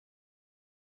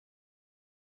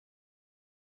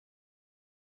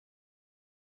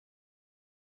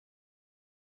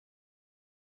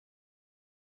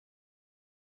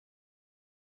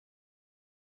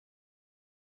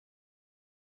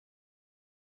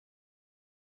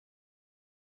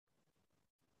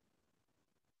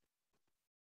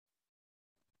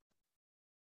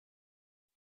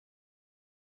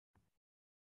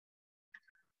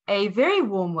A very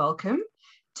warm welcome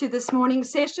to this morning's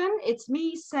session. It's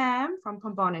me, Sam, from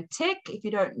Pambana Tech. If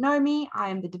you don't know me, I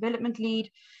am the development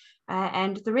lead,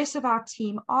 and the rest of our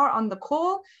team are on the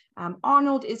call.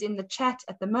 Arnold is in the chat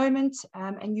at the moment,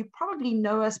 and you probably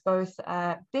know us both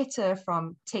better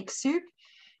from TechSoup,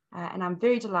 and I'm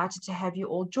very delighted to have you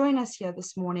all join us here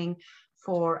this morning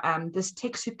for this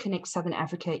TechSoup Connect Southern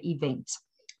Africa event.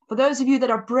 For those of you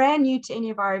that are brand new to any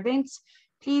of our events,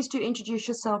 please do introduce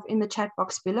yourself in the chat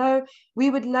box below. We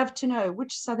would love to know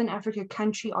which Southern Africa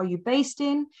country are you based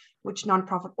in, which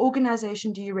nonprofit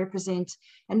organization do you represent,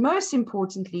 and most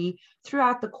importantly,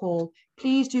 throughout the call,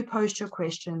 please do post your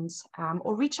questions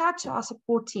or reach out to our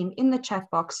support team in the chat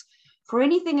box for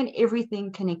anything and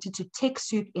everything connected to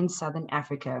TechSoup in Southern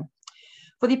Africa.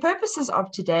 For the purposes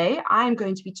of today, I am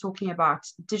going to be talking about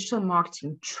digital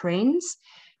marketing trends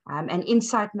and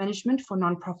insight management for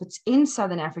nonprofits in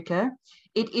Southern Africa.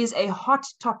 It is a hot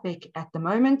topic at the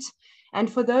moment. And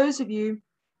for those of you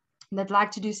that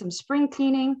like to do some spring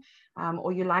cleaning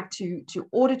or you like to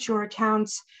audit your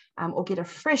accounts or get a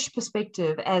fresh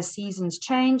perspective as seasons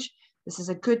change, this is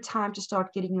a good time to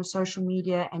start getting your social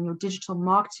media and your digital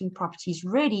marketing properties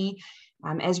ready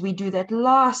as we do that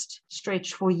last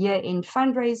stretch for year-end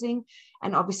fundraising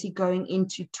and obviously going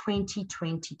into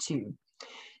 2022.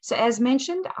 So as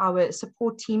mentioned, our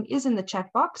support team is in the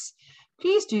chat box.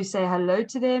 Please do say hello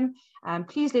to them.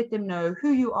 Please let them know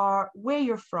who you are, where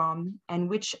you're from, and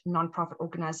which nonprofit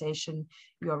organization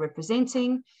you are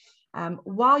representing.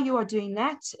 While you are doing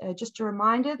that, just a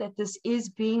reminder that this is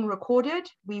being recorded.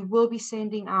 We will be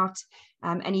sending out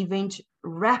an event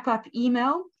wrap-up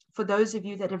email for those of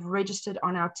you that have registered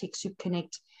on our TechSoup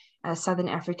Connect Southern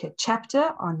Africa chapter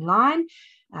online.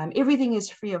 Everything is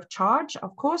free of charge,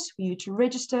 of course, for you to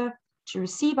register, to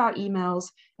receive our emails,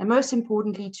 and most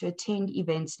importantly, to attend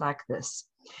events like this.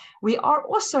 We are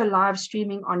also live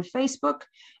streaming on Facebook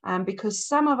because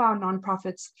some of our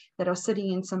nonprofits that are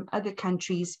sitting in some other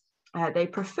countries, they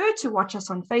prefer to watch us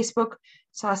on Facebook.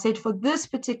 So I said for this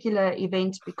particular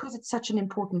event, because it's such an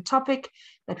important topic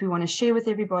that we want to share with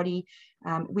everybody,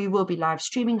 we will be live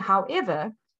streaming.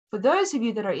 However, for those of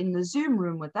you that are in the Zoom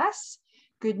room with us,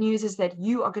 good news is that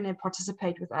you are going to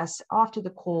participate with us after the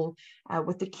call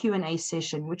with the Q&A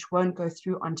session, which won't go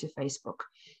through onto Facebook.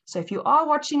 So if you are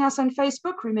watching us on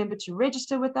Facebook, remember to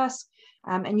register with us,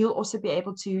 and you'll also be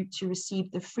able to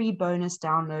receive the free bonus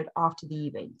download after the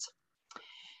event.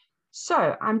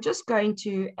 So I'm just going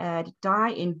to add Di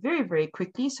in very, very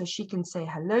quickly so she can say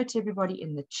hello to everybody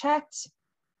in the chat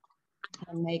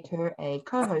and make her a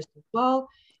co-host as well.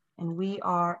 And we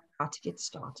are about to get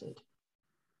started.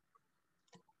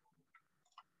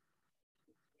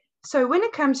 So when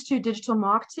it comes to digital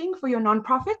marketing for your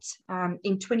nonprofit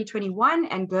in 2021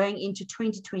 and going into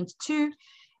 2022,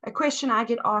 a question I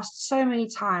get asked so many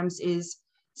times is,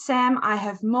 Sam, I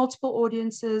have multiple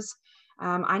audiences.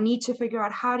 I need to figure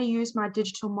out how to use my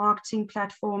digital marketing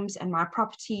platforms and my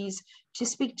properties to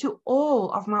speak to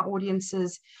all of my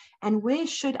audiences. And where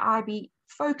should I be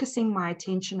focusing my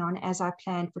attention on as I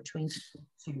plan for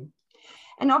 2022?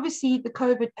 And obviously, the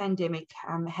COVID pandemic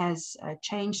has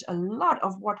changed a lot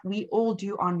of what we all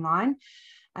do online.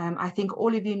 I think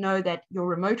all of you know that your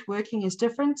remote working is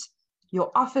different,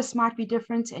 your office might be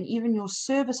different, and even your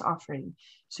service offering,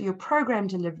 so your program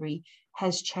delivery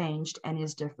has changed and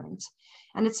is different.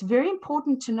 And it's very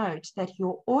important to note that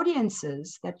your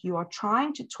audiences that you are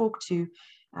trying to talk to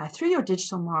through your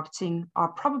digital marketing are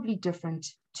probably different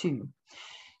too.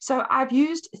 So I've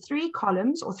used three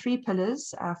columns or three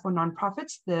pillars for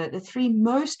nonprofits, the three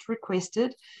most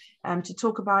requested to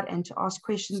talk about and to ask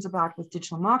questions about with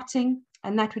digital marketing.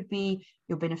 And that would be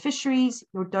your beneficiaries,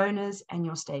 your donors, and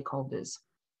your stakeholders.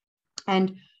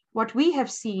 And what we have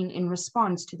seen in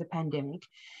response to the pandemic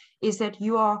is that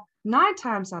you are 9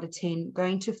 times out of 10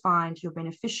 going to find your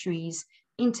beneficiaries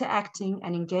interacting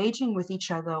and engaging with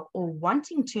each other or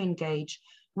wanting to engage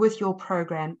with your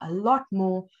program a lot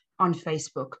more on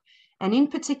Facebook, and in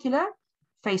particular,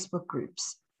 Facebook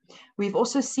groups. We've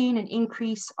also seen an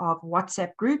increase of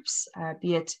WhatsApp groups,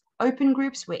 be it open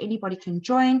groups where anybody can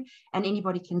join and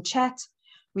anybody can chat.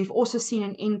 We've also seen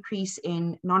an increase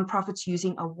in nonprofits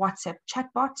using a WhatsApp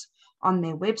chatbot on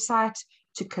their website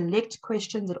to collect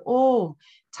questions at all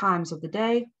times of the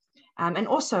day. And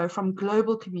also from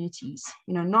global communities,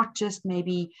 not just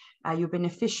maybe your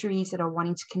beneficiaries that are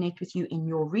wanting to connect with you in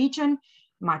your region,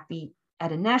 might be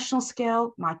at a national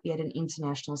scale, might be at an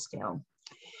international scale.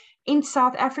 In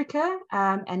South Africa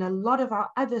and a lot of our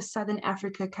other Southern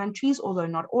Africa countries, although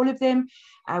not all of them,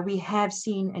 we have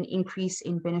seen an increase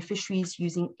in beneficiaries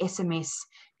using SMS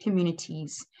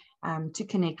communities to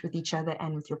connect with each other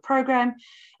and with your program.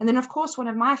 And then, of course, one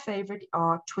of my favorite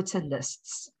are Twitter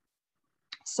lists.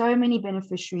 So many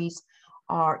beneficiaries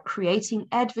are creating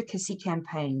advocacy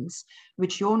campaigns,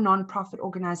 which your nonprofit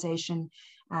organization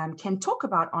can talk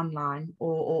about online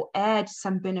or add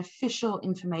some beneficial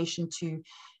information to.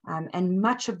 And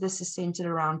much of this is centered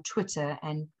around Twitter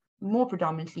and more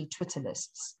predominantly Twitter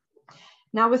lists.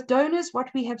 Now, with donors, what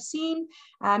we have seen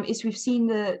is we've seen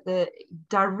the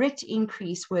direct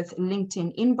increase with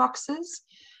LinkedIn inboxes,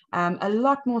 a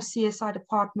lot more CSI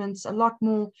departments, a lot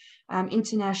more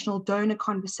international donor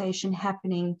conversation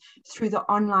happening through the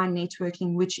online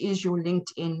networking, which is your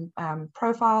LinkedIn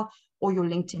profile or your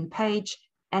LinkedIn page.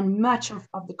 And much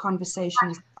of the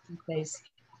conversation is taking place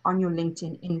on your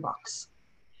LinkedIn inbox.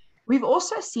 We've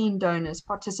also seen donors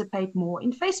participate more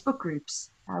in Facebook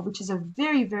groups, which is a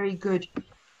very, very good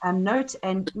note.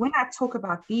 And when I talk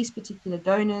about these particular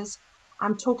donors,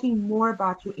 I'm talking more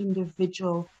about your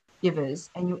individual givers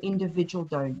and your individual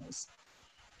donors.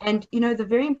 And, you know, the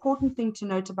very important thing to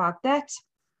note about that,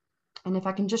 and if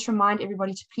I can just remind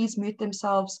everybody to please mute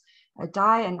themselves,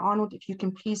 Di and Arnold, if you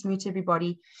can please mute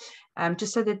everybody,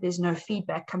 just so that there's no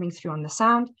feedback coming through on the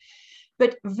sound.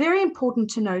 But very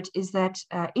important to note is that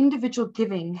individual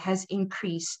giving has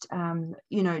increased,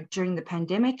 you know, during the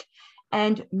pandemic,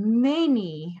 and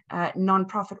many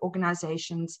nonprofit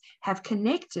organizations have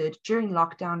connected during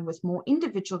lockdown with more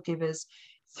individual givers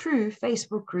through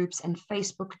Facebook groups and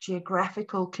Facebook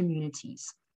geographical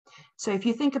communities. So if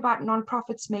you think about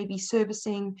nonprofits maybe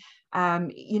servicing,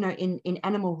 you know, in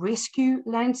animal rescue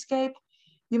landscape,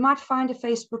 you might find a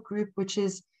Facebook group which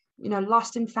is, you know,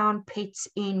 lost and found pets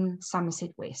in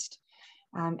Somerset West.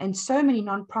 And so many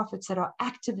nonprofits that are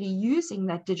actively using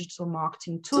that digital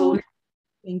marketing tool to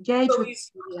engage with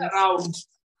around.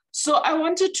 So I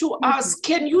wanted to ask,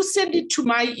 can you send it to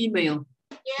my email?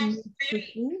 Yes.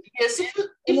 Yes,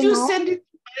 if you send it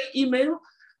to my email,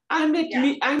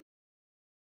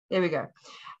 there we go.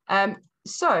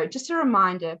 So just a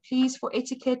reminder, please, for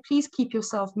etiquette, please keep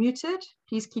yourself muted.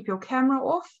 Please keep your camera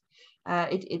off.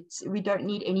 We don't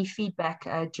need any feedback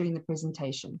during the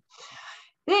presentation.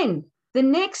 Then the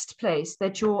next place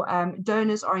that your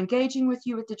donors are engaging with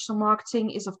you with digital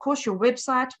marketing is, of course, your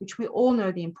website, which we all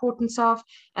know the importance of,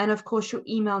 and of course, your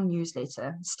email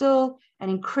newsletter. Still an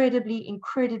incredibly,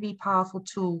 incredibly powerful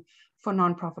tool for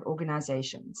nonprofit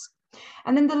organizations.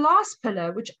 And then the last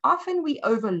pillar, which often we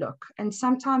overlook, and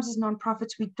sometimes as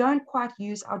nonprofits, we don't quite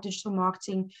use our digital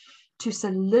marketing to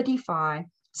solidify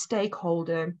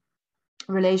stakeholder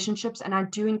relationships. And I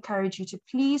do encourage you to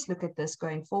please look at this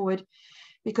going forward,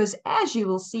 because as you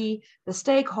will see, the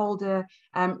stakeholder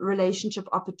relationship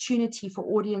opportunity for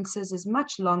audiences is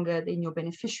much longer than your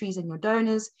beneficiaries and your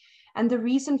donors. And the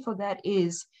reason for that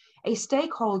is a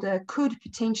stakeholder could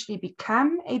potentially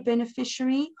become a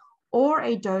beneficiary or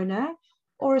a donor,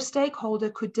 or a stakeholder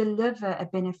could deliver a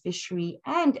beneficiary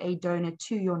and a donor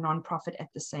to your nonprofit at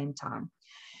the same time.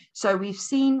 So we've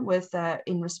seen with,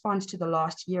 in response to the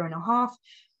last year and a half,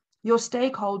 your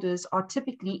stakeholders are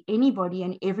typically anybody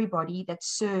and everybody that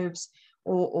serves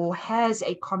or has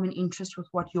a common interest with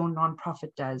what your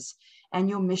nonprofit does and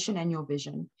your mission and your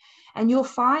vision. And you'll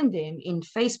find them in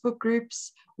Facebook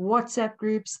groups, WhatsApp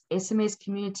groups, SMS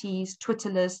communities, Twitter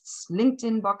lists,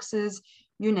 LinkedIn boxes,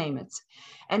 you name it.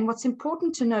 And what's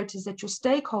important to note is that your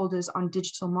stakeholders on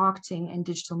digital marketing and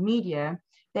digital media,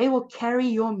 they will carry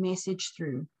your message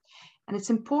through. And it's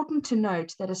important to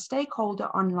note that a stakeholder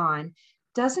online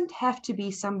doesn't have to be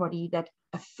somebody that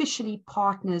officially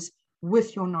partners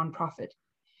with your nonprofit.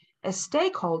 A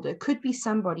stakeholder could be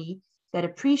somebody that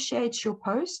appreciates your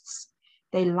posts,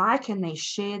 they like and they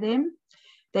share them.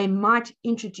 They might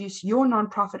introduce your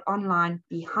nonprofit online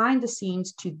behind the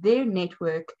scenes to their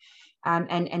network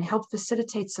and help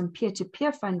facilitate some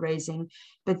peer-to-peer fundraising,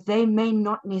 but they may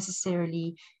not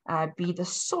necessarily be the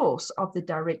source of the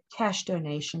direct cash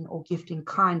donation or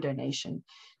gift-in-kind donation.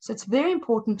 So it's very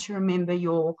important to remember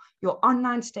your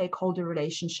online stakeholder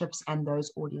relationships and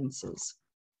those audiences.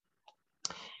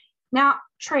 Now,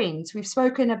 trends. We've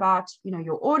spoken about, you know,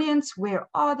 your audience. Where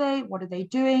are they? What are they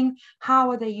doing? How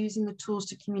are they using the tools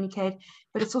to communicate?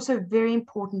 But it's also very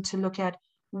important to look at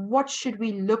what should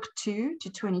we look to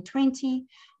 2020,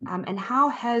 and how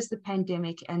has the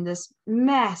pandemic and this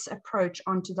mass approach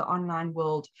onto the online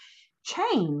world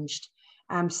changed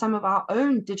some of our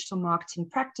own digital marketing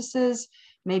practices,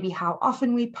 maybe how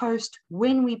often we post,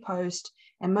 when we post,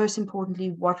 and most importantly,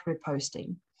 what we're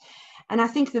posting. And I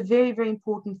think the very, very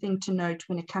important thing to note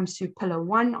when it comes to pillar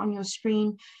 1 on your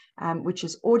screen, which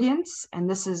is audience, and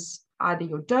this is either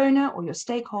your donor or your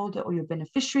stakeholder or your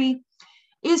beneficiary,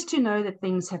 is to know that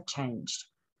things have changed.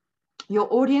 Your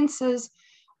audiences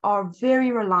are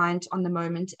very reliant on the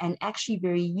moment and actually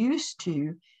very used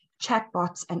to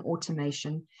chatbots and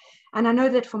automation. And I know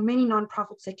that for many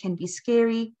nonprofits, it can be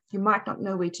scary. You might not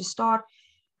know where to start,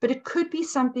 but it could be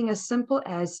something as simple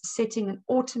as setting an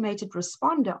automated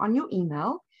responder on your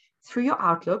email through your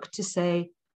Outlook to say,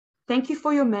 thank you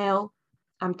for your mail.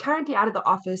 I'm currently out of the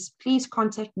office. Please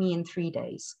contact me in 3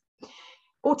 days.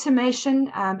 Automation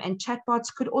and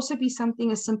chatbots could also be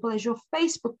something as simple as your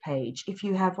Facebook page, if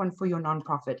you have one for your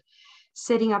nonprofit.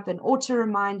 Setting up an auto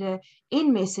reminder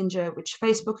in Messenger, which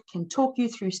Facebook can talk you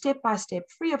through step-by-step,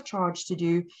 free of charge to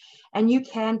do, and you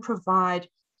can provide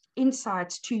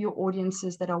insights to your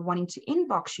audiences that are wanting to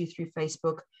inbox you through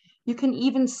Facebook. You can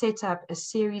even set up a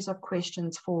series of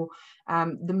questions for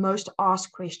the most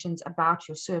asked questions about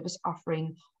your service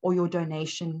offering or your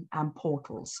donation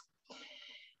portals.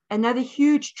 Another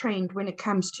huge trend when it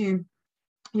comes to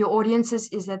your audiences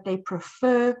is that they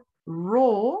prefer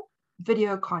raw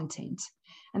video content.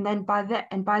 And then by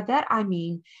that, I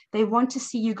mean, they want to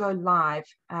see you go live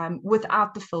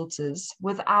without the filters,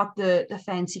 without the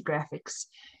fancy graphics.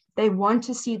 They want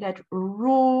to see that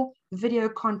raw video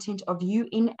content of you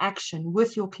in action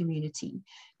with your community.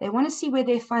 They want to see where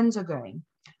their funds are going.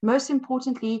 Most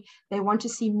importantly, they want to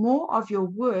see more of your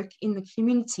work in the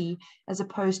community as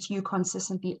opposed to you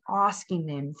consistently asking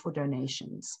them for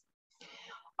donations.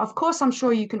 Of course, I'm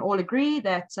sure you can all agree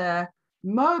that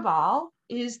mobile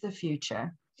is the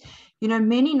future. You know,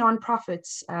 many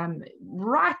nonprofits,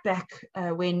 right back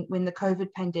when the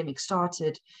COVID pandemic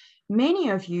started, many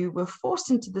of you were forced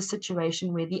into the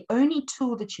situation where the only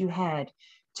tool that you had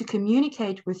to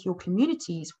communicate with your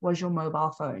communities was your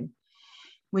mobile phone.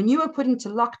 When you were put into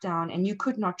lockdown and you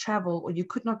could not travel or you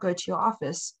could not go to your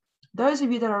office, those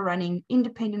of you that are running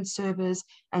independent servers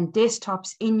and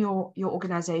desktops in your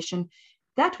organization,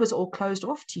 that was all closed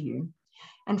off to you.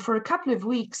 And for a couple of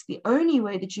weeks, the only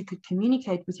way that you could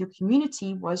communicate with your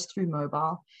community was through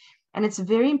mobile. And it's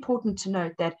very important to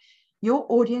note that your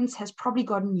audience has probably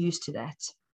gotten used to that.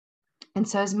 And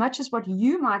so as much as what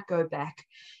you might go back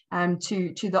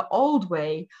to the old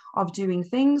way of doing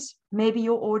things, maybe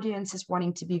your audience is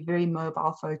wanting to be very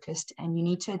mobile focused, and you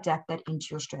need to adapt that into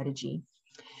your strategy.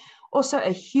 Also,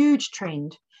 a huge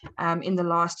trend in the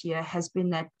last year has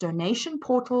been that donation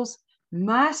portals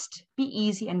must be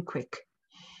easy and quick.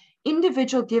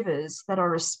 Individual givers that are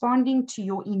responding to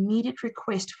your immediate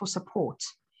request for support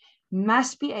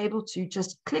must be able to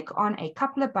just click on a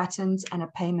couple of buttons and a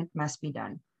payment must be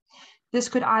done. This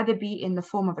could either be in the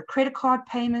form of a credit card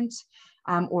payment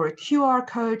or a QR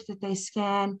code that they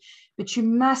scan, but you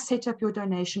must set up your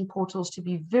donation portals to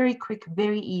be very quick,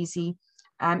 very easy.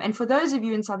 And for those of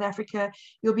you in South Africa,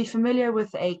 you'll be familiar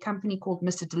with a company called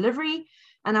Mr. Delivery.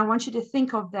 And I want you to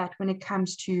think of that when it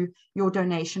comes to your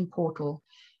donation portal.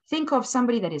 Think of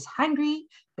somebody that is hungry,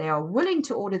 they are willing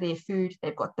to order their food,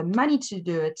 they've got the money to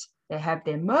do it, they have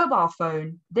their mobile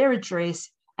phone, their address,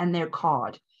 and their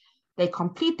card. They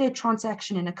complete their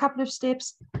transaction in a couple of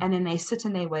steps, and then they sit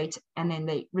and they wait, and then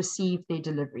they receive their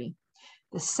delivery.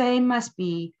 The same must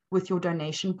be with your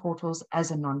donation portals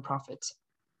as a nonprofit.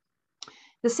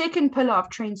 The second pillar of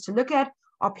trends to look at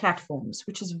are platforms,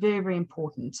 which is very, very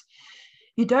important.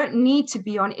 You don't need to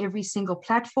be on every single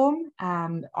platform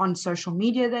on social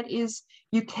media, that is.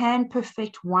 You can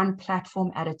perfect one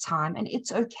platform at a time, and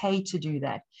it's okay to do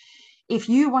that. If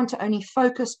you want to only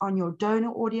focus on your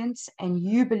donor audience and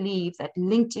you believe that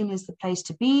LinkedIn is the place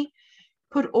to be,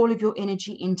 put all of your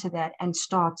energy into that and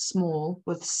start small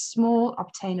with small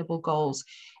obtainable goals,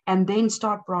 and then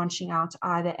start branching out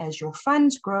either as your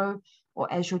funds grow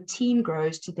or as your team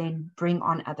grows to then bring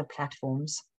on other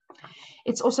platforms.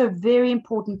 It's also very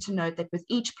important to note that with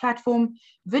each platform,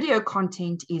 video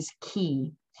content is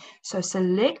key. So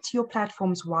select your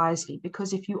platforms wisely,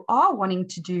 because if you are wanting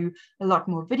to do a lot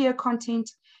more video content,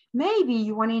 maybe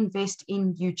you want to invest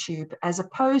in YouTube as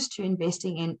opposed to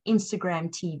investing in Instagram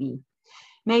TV.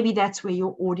 Maybe that's where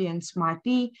your audience might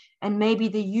be, and maybe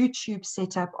the YouTube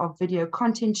setup of video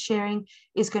content sharing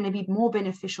is going to be more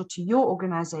beneficial to your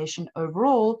organization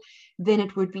overall than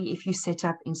it would be if you set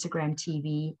up Instagram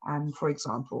TV, for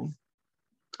example.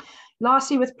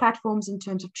 Lastly, with platforms in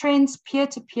terms of trends,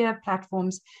 peer-to-peer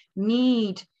platforms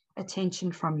need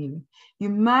attention from you. You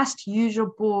must use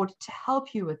your board to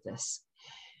help you with this.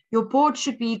 Your board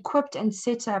should be equipped and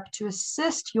set up to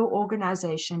assist your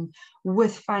organization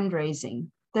with fundraising.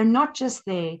 They're not just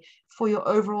there for your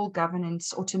overall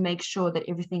governance or to make sure that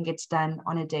everything gets done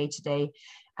on a day-to-day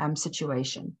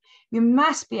situation. You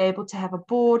must be able to have a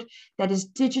board that is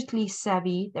digitally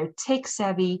savvy, they're tech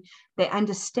savvy, they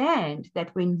understand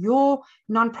that when your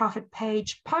nonprofit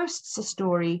page posts a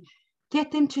story,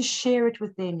 Get them to share it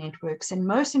with their networks, and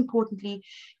most importantly,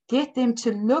 get them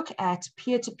to look at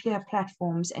peer-to-peer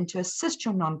platforms and to assist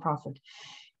your nonprofit.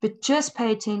 But just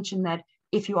pay attention that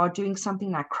if you are doing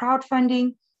something like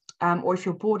crowdfunding, or if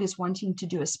your board is wanting to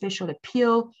do a special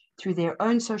appeal through their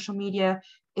own social media,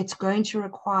 it's going to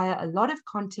require a lot of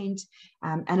content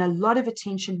and a lot of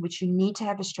attention, which you need to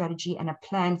have a strategy and a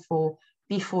plan for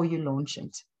before you launch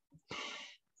it.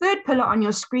 Third pillar on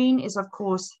your screen is, of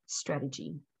course,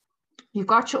 strategy. You've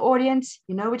got your audience,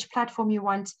 you know which platform you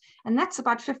want, and that's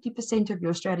about 50% of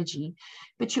your strategy.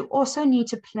 But you also need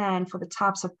to plan for the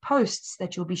types of posts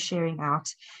that you'll be sharing out,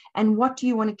 and what do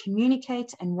you want to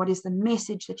communicate, and what is the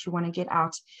message that you want to get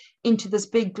out into this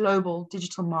big global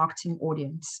digital marketing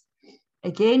audience.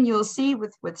 Again, you'll see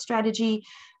with strategy,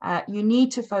 you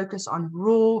need to focus on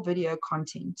raw video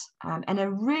content. And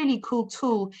a really cool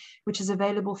tool, which is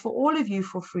available for all of you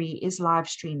for free, is live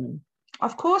streaming.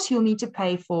 Of course, you'll need to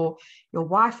pay for your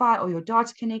Wi-Fi or your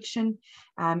data connection,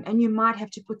 and you might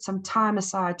have to put some time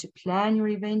aside to plan your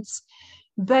events,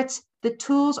 but the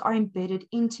tools are embedded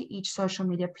into each social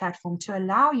media platform to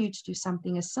allow you to do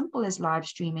something as simple as live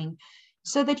streaming,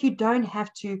 so that you don't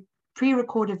have to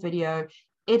pre-record a video,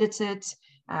 edit it,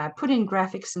 put in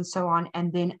graphics and so on,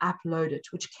 and then upload it,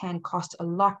 which can cost a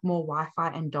lot more Wi-Fi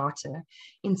and data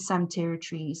in some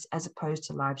territories as opposed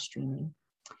to live streaming.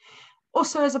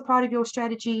 Also, as a part of your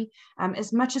strategy,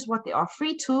 as much as what there are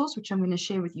free tools, which I'm going to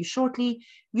share with you shortly,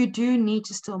 you do need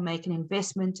to still make an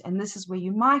investment. And this is where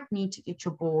you might need to get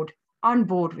your board on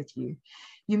board with you.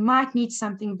 You might need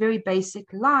something very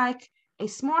basic like a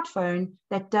smartphone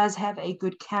that does have a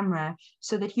good camera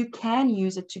so that you can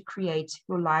use it to create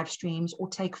your live streams or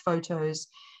take photos.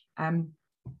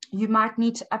 You might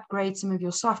need to upgrade some of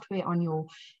your software on your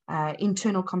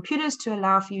internal computers to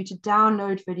allow for you to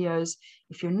download videos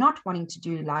if you're not wanting to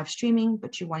do live streaming,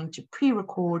 but you're wanting to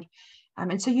pre-record.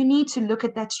 And so you need to look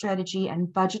at that strategy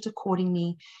and budget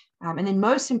accordingly. And then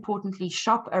most importantly,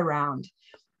 shop around.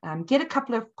 Get a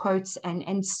couple of quotes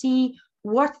and see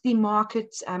what the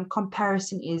market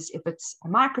comparison is, if it's a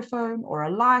microphone or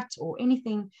a light or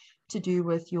anything to do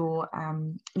with your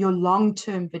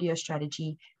long-term video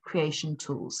strategy creation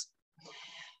tools.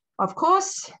 Of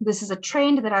course, this is a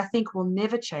trend that I think will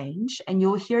never change, and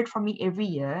you'll hear it from me every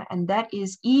year, and that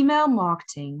is email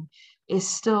marketing is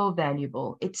still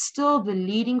valuable. It's still the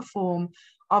leading form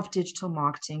of digital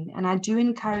marketing, and I do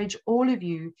encourage all of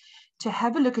you to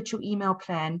have a look at your email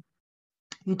plan.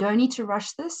 You don't need to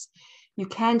rush this. You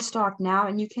can start now,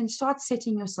 and you can start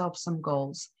setting yourself some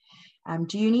goals.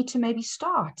 Do you need to maybe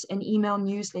start an email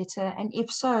newsletter? And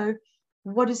if so,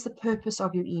 what is the purpose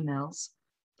of your emails?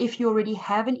 If you already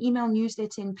have an email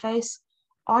newsletter in place,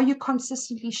 are you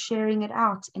consistently sharing it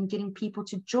out and getting people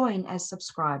to join as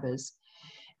subscribers?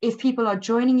 If people are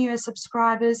joining you as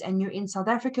subscribers and you're in South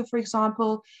Africa, for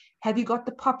example, have you got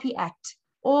the POPI Act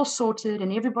all sorted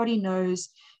and everybody knows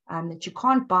that you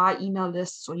can't buy email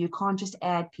lists, or you can't just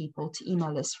add people to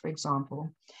email lists, for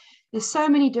example? There's so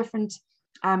many different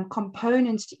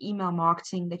components to email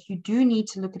marketing that you do need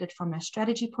to look at it from a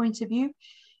strategy point of view.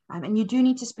 And you do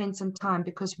need to spend some time,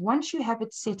 because once you have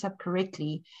it set up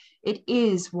correctly, it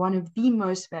is one of the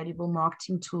most valuable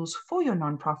marketing tools for your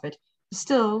nonprofit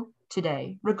still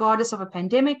today, regardless of a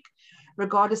pandemic,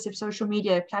 regardless if social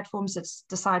media platforms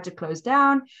decide to close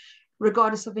down,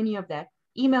 regardless of any of that.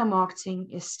 Email marketing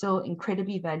is still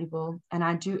incredibly valuable, and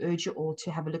I do urge you all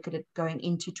to have a look at it going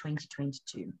into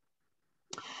 2022.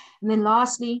 And then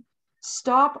lastly,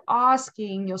 stop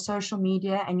asking your social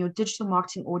media and your digital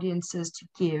marketing audiences to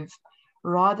give.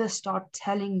 Rather, start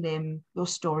telling them your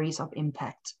stories of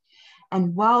impact.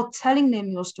 And while telling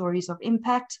them your stories of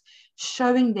impact,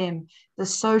 showing them the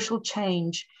social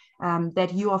change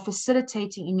that you are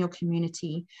facilitating in your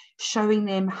community, showing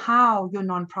them how your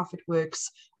nonprofit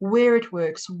works, where it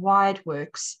works, why it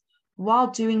works. While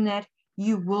doing that,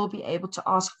 you will be able to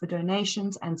ask for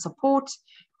donations and support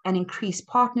and increase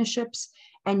partnerships,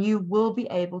 and you will be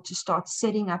able to start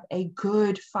setting up a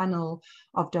good funnel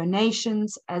of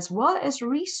donations as well as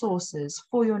resources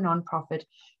for your nonprofit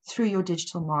through your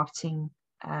digital marketing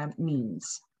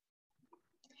means.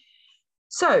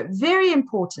 So very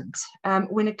important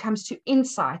when it comes to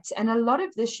insights, and a lot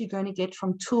of this you're going to get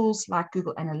from tools like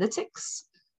Google Analytics.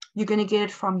 You're going to get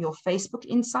it from your Facebook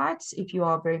insights if you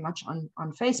are very much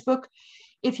on Facebook.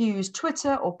 If you use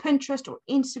Twitter or Pinterest or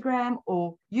Instagram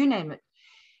or you name it,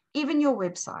 even your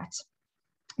website.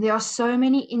 There are so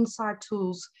many insight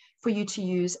tools for you to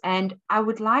use, and I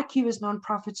would like you as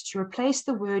nonprofits to replace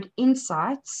the word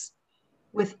insights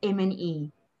with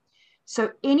M&E.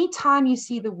 So anytime you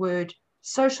see the word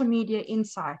social media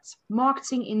insights,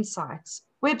 marketing insights,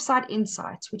 website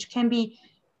insights, which can be,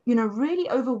 really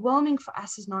overwhelming for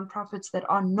us as nonprofits that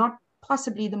are not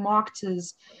possibly the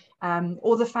marketers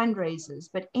or the fundraisers.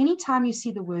 But anytime you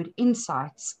see the word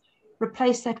insights,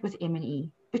 replace that with M&E,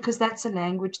 because that's a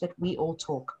language that we all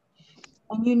talk.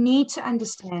 And you need to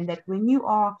understand that when you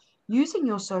are using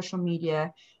your social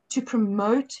media to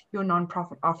promote your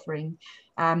nonprofit offering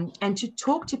and to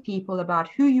talk to people about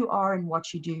who you are and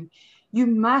what you do, you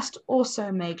must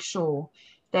also make sure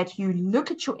that you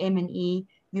look at your M&E,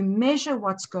 you measure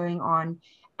what's going on,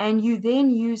 and you then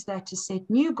use that to set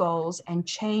new goals and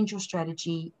change your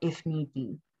strategy if need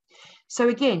be. So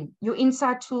again, your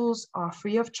insight tools are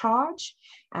free of charge.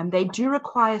 They do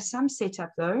require some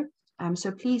setup though.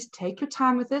 So please take your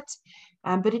time with it.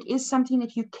 But it is something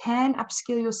that you can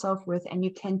upskill yourself with and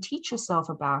you can teach yourself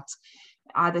about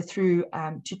either through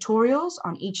tutorials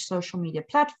on each social media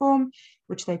platform,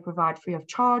 which they provide free of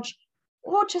charge,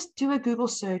 or just do a Google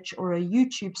search or a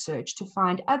YouTube search to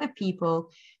find other people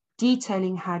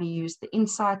detailing how to use the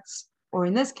insights, or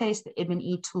in this case, the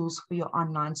M&E tools for your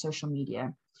online social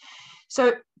media.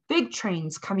 So big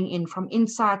trends coming in from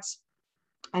insights,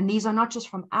 and these are not just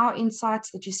from our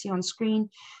insights that you see on screen,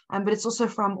 but it's also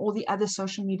from all the other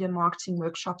social media marketing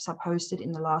workshops I've hosted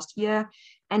in the last year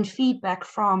and feedback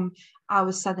from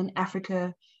our Southern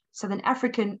African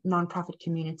nonprofit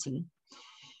community.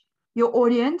 Your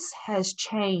audience has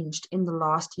changed in the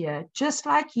last year, just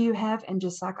like you have and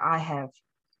just like I have.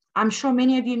 I'm sure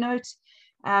many of you note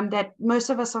that most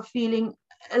of us are feeling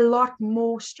a lot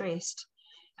more stressed.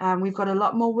 We've got a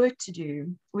lot more work to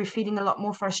do. We're feeling a lot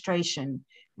more frustration.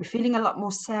 We're feeling a lot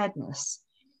more sadness.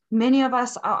 Many of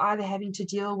us are either having to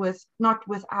deal with, not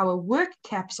with our work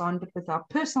caps on, but with our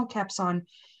personal caps on,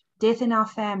 death in our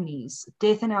families,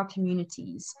 death in our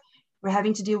communities. We're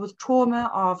having to deal with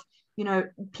trauma of,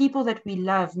 people that we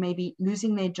love maybe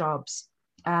losing their jobs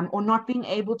or not being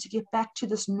able to get back to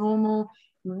this normal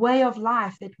way of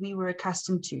life that we were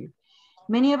accustomed to.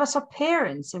 Many of us are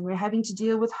parents and we're having to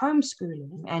deal with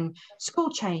homeschooling and school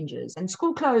changes and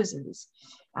school closures.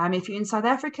 If you're in South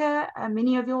Africa,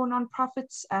 many of your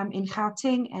nonprofits in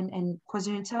Gauteng and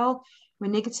KwaZulu-Natal were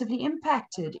negatively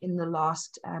impacted in the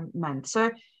last month.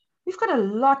 So we've got a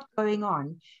lot going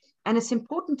on. And it's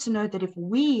important to note that if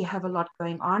we have a lot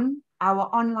going on,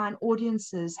 our online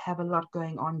audiences have a lot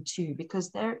going on too, because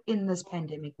they're in this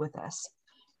pandemic with us.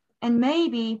 And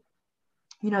maybe,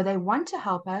 they want to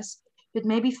help us, but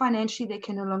maybe financially they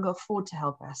can no longer afford to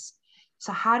help us.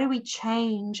 So how do we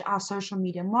change our social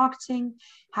media marketing?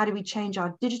 How do we change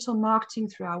our digital marketing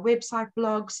through our website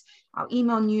blogs, our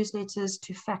email newsletters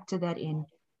to factor that in?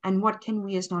 And what can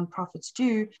we as nonprofits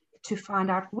do to find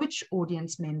out which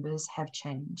audience members have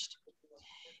changed?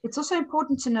 It's also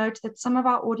important to note that some of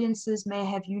our audiences may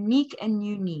have unique and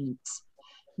new needs.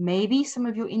 Maybe some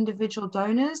of your individual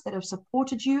donors that have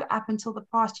supported you up until the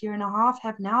past year and a half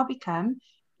have now become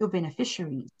your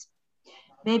beneficiaries.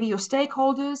 Maybe your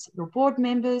stakeholders, your board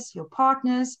members, your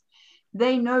partners,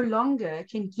 they no longer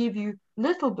can give you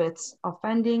little bits of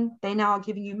funding. They now are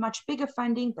giving you much bigger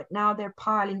funding, but now they're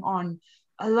piling on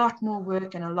a lot more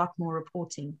work and a lot more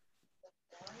reporting.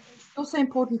 It's also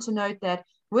important to note that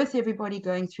with everybody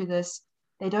going through this,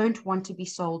 they don't want to be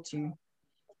sold to.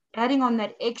 Adding on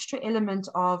that extra element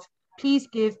of please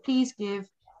give,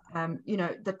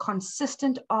 the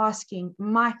consistent asking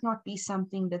might not be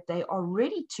something that they are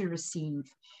ready to receive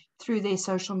through their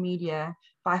social media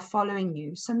by following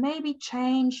you. So maybe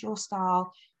change your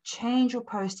style, change your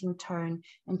posting tone,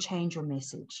 and change your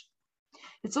message.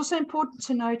 It's also important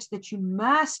to note that you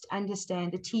must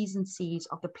understand the T's and C's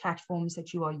of the platforms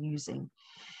that you are using.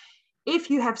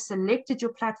 If you have selected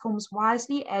your platforms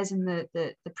wisely, as in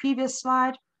the previous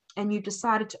slide, and you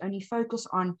decided to only focus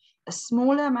on a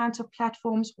smaller amount of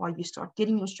platforms while you start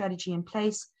getting your strategy in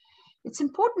place, it's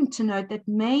important to note that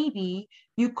maybe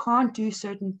you can't do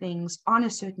certain things on a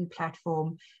certain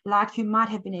platform like you might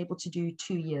have been able to do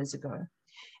 2 years ago.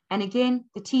 And again,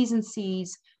 the T's and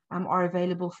C's are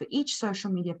available for each social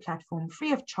media platform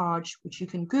free of charge, which you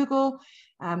can Google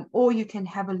or you can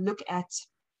have a look at.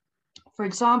 For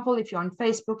example, if you're on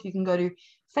Facebook, you can go to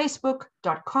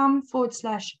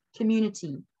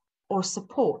facebook.com/community or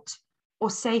support or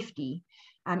safety.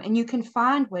 And you can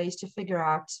find ways to figure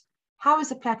out how has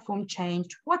the platform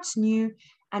changed, what's new,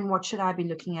 and what should I be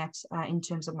looking at in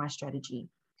terms of my strategy.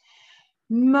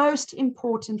 Most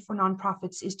important for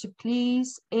nonprofits is to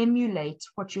please emulate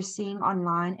what you're seeing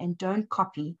online and don't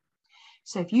copy.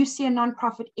 So if you see a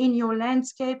nonprofit in your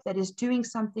landscape that is doing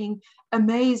something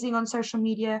amazing on social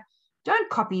media, don't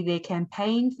copy their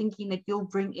campaign thinking that you'll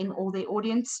bring in all their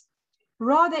audience.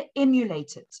 Rather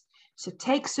emulate it. So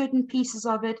take certain pieces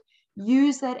of it,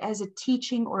 use that as a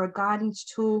teaching or a guidance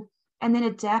tool, and then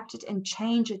adapt it and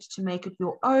change it to make it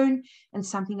your own and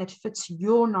something that fits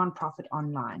your nonprofit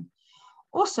online.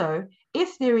 Also,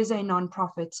 if there is a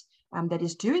nonprofit that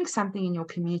is doing something in your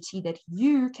community that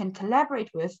you can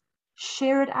collaborate with,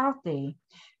 share it out there.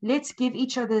 Let's give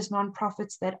each other's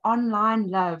nonprofits that online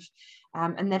love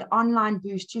and that online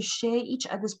boost to share each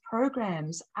other's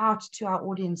programs out to our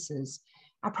audiences.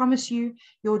 I promise you,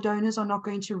 your donors are not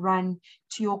going to run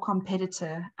to your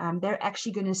competitor. They're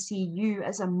actually going to see you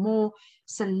as a more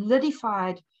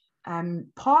solidified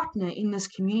partner in this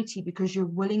community because you're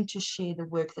willing to share the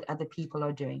work that other people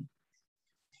are doing.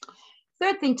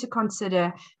 Third thing to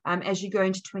consider as you go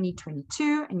into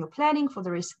 2022 and you're planning for the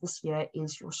rest of this year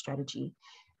is your strategy.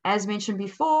 As mentioned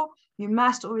before, you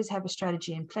must always have a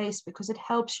strategy in place because it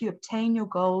helps you obtain your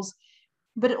goals,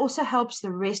 but it also helps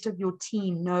the rest of your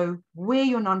team know where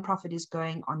your nonprofit is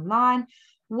going online,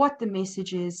 what the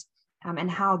message is,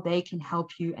 and how they can help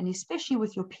you, and especially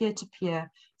with your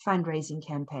peer-to-peer fundraising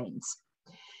campaigns.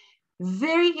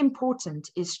 Very important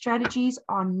is strategies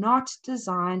are not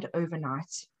designed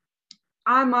overnight.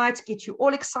 I might get you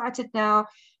all excited now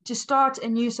to start a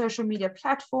new social media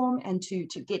platform and to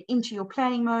get into your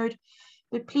planning mode,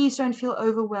 but please don't feel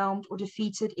overwhelmed or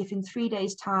defeated if in 3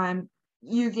 days' time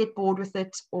you get bored with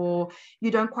it, or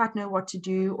you don't quite know what to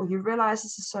do, or you realize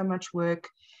this is so much work.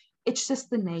 It's just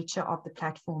the nature of the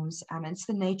platforms, and it's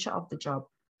the nature of the job.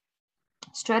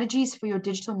 Strategies for your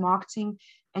digital marketing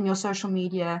and your social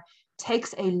media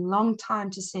takes a long time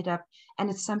to set up, and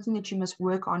it's something that you must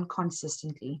work on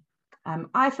consistently.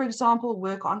 I, for example,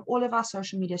 work on all of our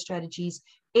social media strategies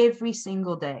every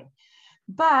single day.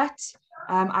 But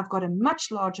I've got a much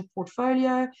larger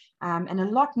portfolio and a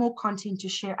lot more content to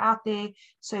share out there.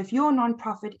 So if your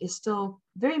nonprofit is still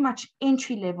very much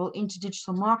entry level into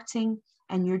digital marketing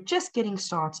and you're just getting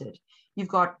started, you've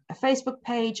got a Facebook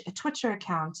page, a Twitter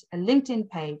account, a LinkedIn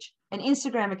page, an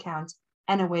Instagram account,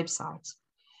 and a website.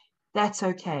 That's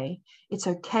okay. It's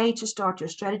okay to start your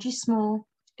strategy small.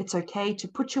 It's okay to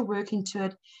put your work into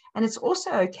it. And it's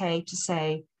also okay to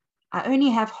say, I only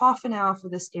have half an hour for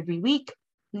this every week.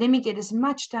 Let me get as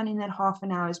much done in that half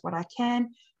an hour as what I can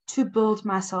to build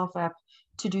myself up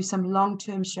to do some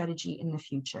long-term strategy in the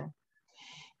future.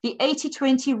 The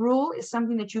 80-20 rule is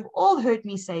something that you've all heard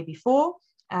me say before,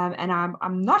 and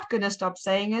I'm not going to stop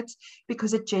saying it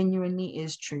because it genuinely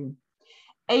is true.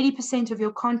 80% of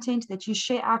your content that you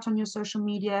share out on your social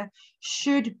media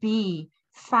should be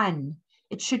fun.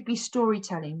 It should be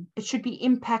storytelling. It should be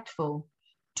impactful.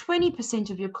 20%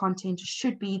 of your content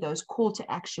should be those call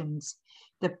to actions,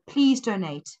 the please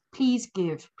donate, please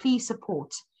give, please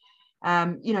support,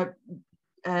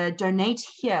 donate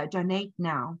here, donate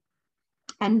now.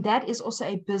 And that is also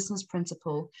a business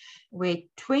principle where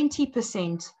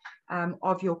 20%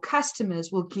 of your customers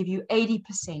will give you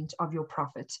 80% of your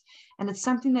profit. And it's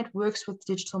something that works with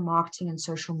digital marketing and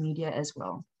social media as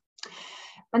well.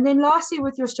 And then lastly,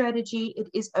 with your strategy, it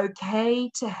is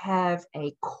okay to have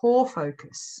a core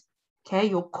focus. Okay,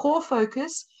 your core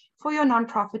focus for your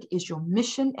nonprofit is your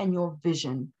mission and your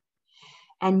vision.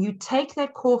 And you take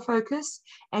that core focus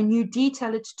and you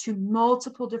detail it to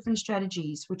multiple different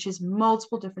strategies, which is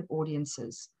multiple different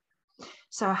audiences.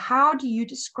 So how do you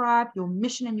describe your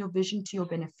mission and your vision to your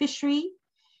beneficiary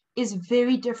is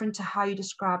very different to how you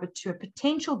describe it to a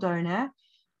potential donor,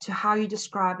 to how you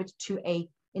describe it to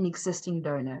an existing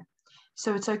donor.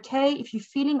 So it's okay if you're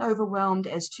feeling overwhelmed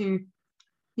as to,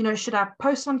 should I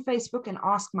post on Facebook and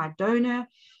ask my donor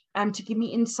to give me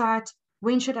insight?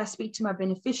 When should I speak to my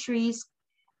beneficiaries?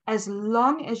 As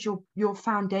long as your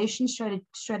foundation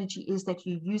strategy is that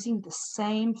you're using the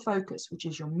same focus, which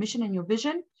is your mission and your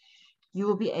vision, you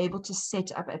will be able to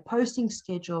set up a posting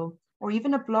schedule or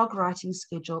even a blog writing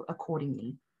schedule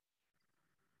accordingly.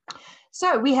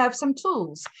 So we have some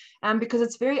tools because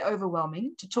it's very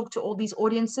overwhelming to talk to all these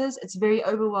audiences. It's very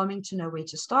overwhelming to know where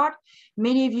to start.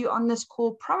 Many of you on this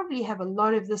call probably have a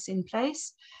lot of this in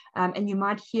place and you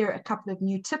might hear a couple of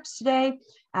new tips today.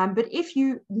 But if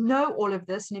you know all of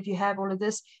this and if you have all of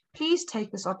this, please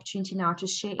take this opportunity now to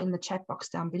share in the chat box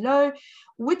down below.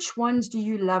 Which ones do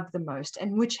you love the most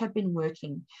and which have been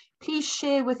working? Please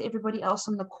share with everybody else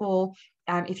on the call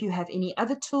if you have any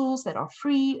other tools that are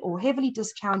free or heavily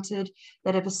discounted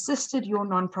that have assisted your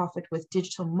nonprofit with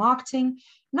digital marketing,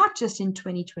 not just in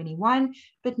 2021,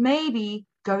 but maybe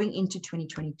going into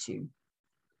 2022.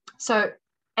 So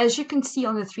as you can see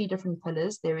on the 3 different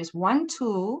pillars, there is one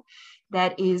tool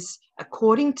that is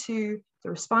according to the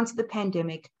response of the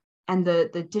pandemic and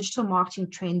the digital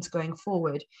marketing trends going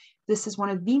forward. This is one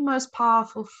of the most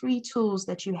powerful free tools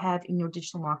that you have in your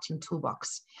digital marketing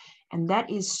toolbox, and that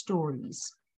is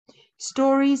stories.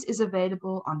 Stories is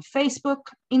available on Facebook,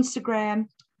 Instagram,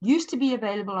 used to be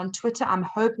available on Twitter. I'm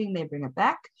hoping they bring it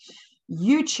back.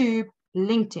 YouTube,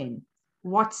 LinkedIn,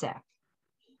 WhatsApp.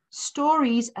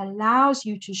 Stories allows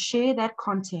you to share that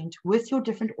content with your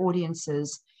different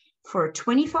audiences for a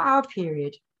 24-hour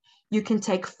period. You can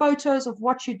take photos of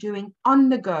what you're doing on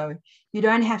the go. You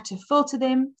don't have to filter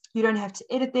them. You don't have to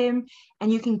edit them.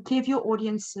 And you can give your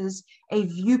audiences a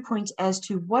viewpoint as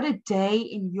to what a day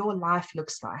in your life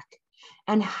looks like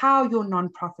and how your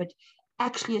nonprofit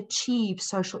actually achieves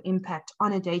social impact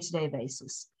on a day-to-day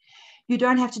basis. You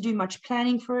don't have to do much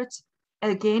planning for it.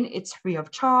 Again, it's free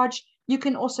of charge. You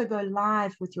can also go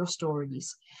live with your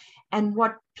stories. And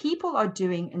what people are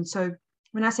doing, and so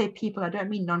when I say people, I don't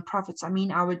mean nonprofits, I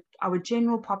mean our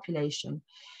general population.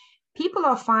 People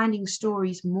are finding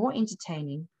stories more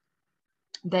entertaining.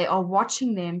 They are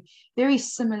watching them very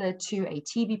similar to a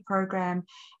TV program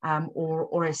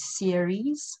or a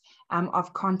series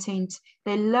of content.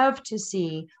 They love to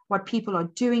see what people are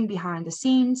doing behind the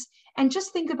scenes. And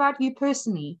just think about you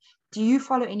personally. Do you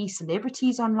follow any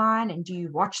celebrities online and do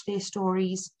you watch their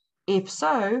stories? If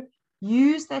so,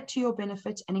 use that to your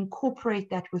benefit and incorporate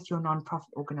that with your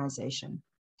nonprofit organization.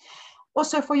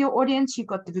 Also for your audience, you've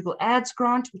got the Google Ads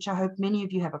grant, which I hope many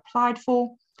of you have applied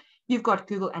for. You've got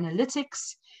Google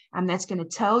Analytics, and that's going to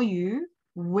tell you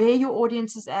where your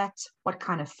audience is at, what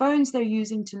kind of phones they're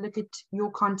using to look at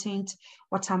your content,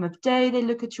 what time of day they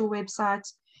look at your website.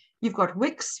 You've got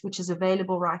Wix, which is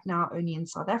available right now only in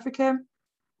South Africa,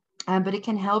 but it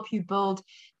can help you build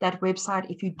that website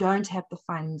if you don't have the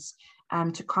funds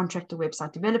to contract a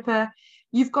website developer.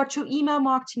 You've got your email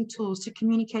marketing tools to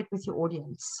communicate with your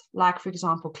audience, like, for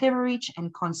example, Cleverreach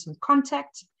and Constant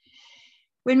Contact.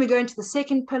 When we go into the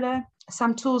second pillar,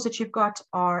 some tools that you've got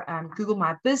are Google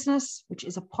My Business, which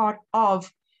is a part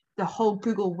of the whole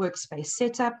Google Workspace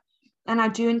setup. And I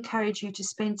do encourage you to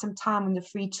spend some time on the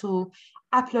free tool,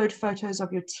 upload photos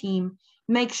of your team,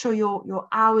 make sure your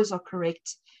hours are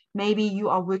correct. Maybe you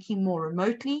are working more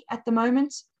remotely at the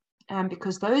moment,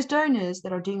 because those donors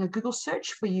that are doing a Google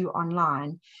search for you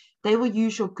online, they will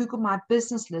use your Google My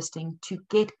Business listing to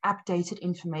get updated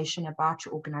information about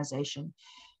your organization.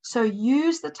 So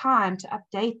use the time to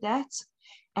update that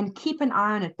and keep an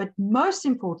eye on it. But most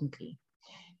importantly,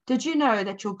 did you know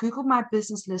that your Google My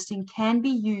Business listing can be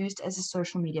used as a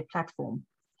social media platform?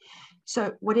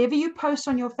 So whatever you post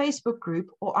on your Facebook group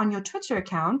or on your Twitter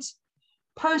account,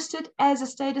 post it as a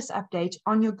status update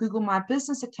on your Google My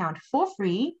Business account for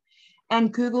free,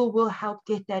 and Google will help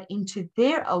get that into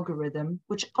their algorithm,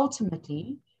 which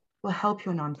ultimately will help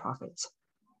your nonprofit.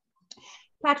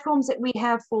 Platforms that we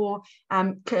have for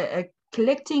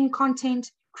collecting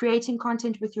content, creating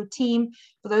content with your team.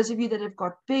 For those of you that have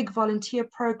got big volunteer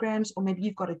programs, or maybe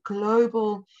you've got a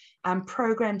global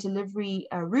program delivery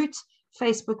route,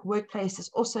 Facebook Workplace is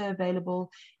also available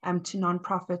to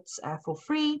nonprofits for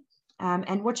free.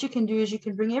 And what you can do is you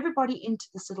can bring everybody into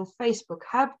this little Facebook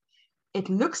hub. It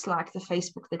looks like the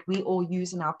Facebook that we all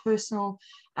use in our personal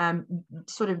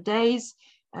sort of days,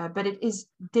 but it is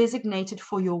designated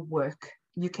for your work.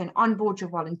 You can onboard your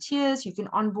volunteers, you can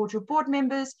onboard your board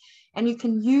members, and you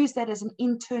can use that as an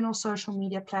internal social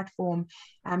media platform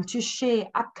to share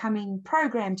upcoming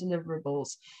program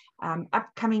deliverables,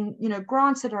 upcoming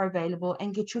grants that are available,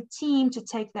 and get your team to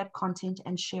take that content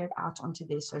and share it out onto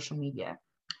their social media.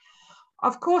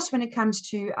 Of course, when it comes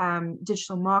to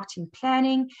digital marketing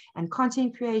planning and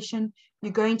content creation,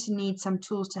 you're going to need some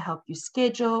tools to help you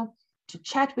schedule, to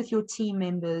chat with your team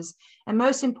members, and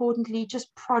most importantly,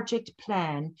 just project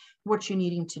plan what you're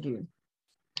needing to do.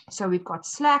 So we've got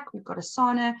Slack, we've got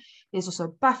Asana, there's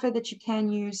also Buffer that you can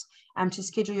use to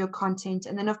schedule your content.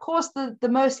 And then of course, the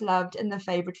most loved and the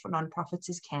favorite for nonprofits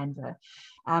is Canva.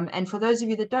 And for those of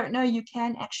you that don't know, you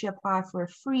can actually apply for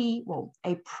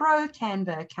a pro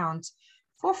Canva account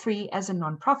for free as a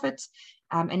nonprofit.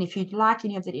 And if you'd like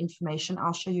any of that information,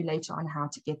 I'll show you later on how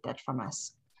to get that from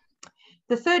us.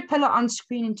 The third pillar on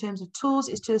screen in terms of tools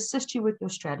is to assist you with your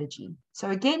strategy. So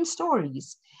again,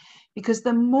 stories, because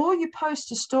the more you post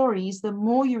to stories, the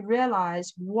more you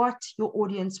realize what your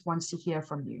audience wants to hear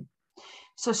from you.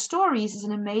 So stories is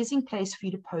an amazing place for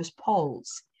you to post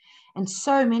polls. And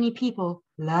so many people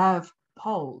love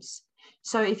polls.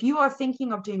 So if you are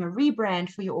thinking of doing a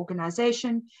rebrand for your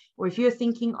organization, or if you're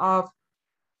thinking of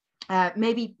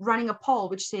maybe running a poll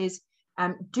which says,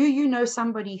 do you know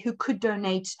somebody who could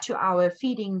donate to our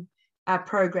feeding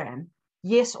program?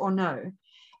 Yes or no?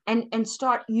 And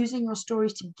start using your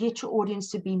stories to get your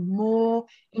audience to be more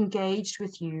engaged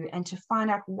with you and to find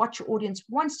out what your audience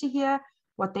wants to hear,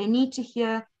 what they need to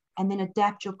hear, and then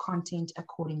adapt your content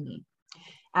accordingly.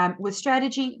 With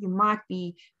strategy, you might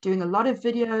be doing a lot of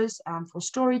videos for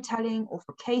storytelling or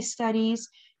for case studies.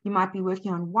 You might be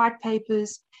working on white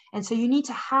papers. And so you need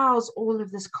to house all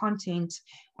of this content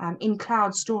in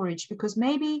cloud storage, because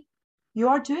maybe you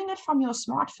are doing it from your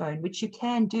smartphone, which you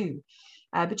can do.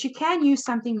 But you can use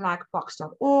something like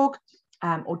box.org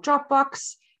or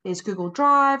Dropbox. There's Google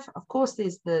Drive. Of course,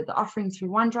 there's the offering through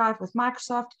OneDrive with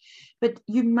Microsoft. But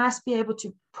you must be able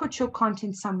to put your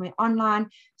content somewhere online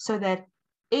so that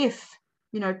if,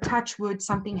 touch wood,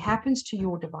 something happens to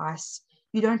your device,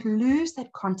 you don't lose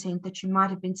that content that you might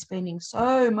have been spending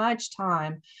so much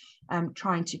time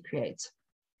trying to create.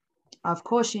 Of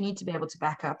course, you need to be able to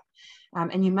back up,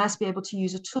 and you must be able to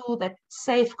use a tool that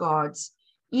safeguards,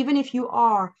 even if you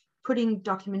are putting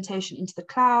documentation into the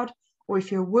cloud, or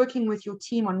if you're working with your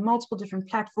team on multiple different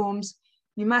platforms,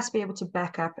 you must be able to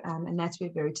back up, and that's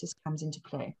where Veritas comes into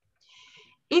play.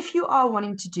 If you are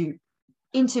wanting to do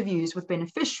interviews with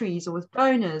beneficiaries or with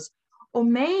donors, or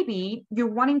maybe you're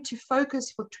wanting to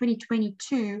focus for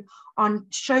 2022 on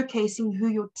showcasing who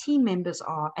your team members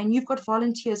are, and you've got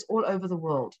volunteers all over the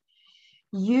world,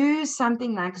 use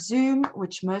something like Zoom,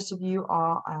 which most of you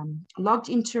are logged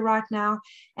into right now,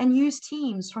 and use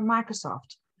Teams from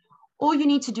Microsoft. All you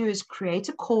need to do is create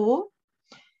a call,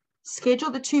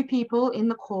 schedule the 2 people in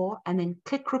the call, and then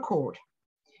click record.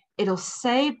 It'll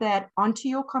save that onto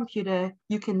your computer.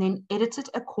 You can then edit it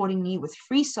accordingly with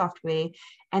free software.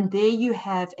 And there you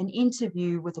have an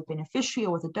interview with a beneficiary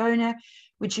or with a donor,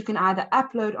 which you can either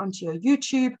upload onto your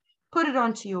YouTube, put it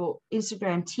onto your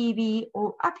Instagram TV,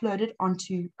 or upload it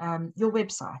onto your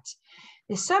website.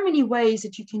 There's so many ways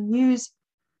that you can use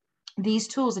these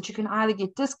tools that you can either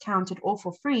get discounted or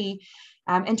for free,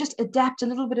 and just adapt a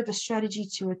little bit of a strategy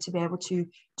to it to be able to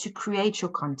create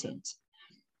your content.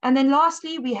 And then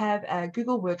lastly, we have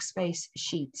Google Workspace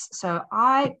Sheets. So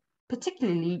I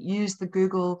particularly use the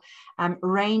Google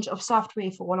range of software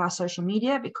for all our social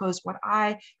media, because what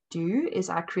I do is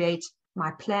I create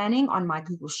my planning on my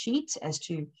Google Sheet as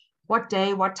to what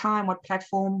day, what time, what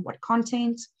platform, what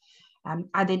content.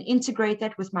 I then integrate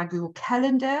that with my Google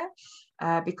Calendar,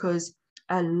 because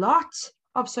a lot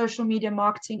of social media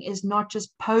marketing is not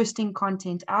just posting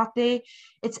content out there,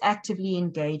 it's actively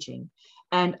engaging.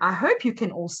 And I hope you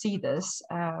can all see this.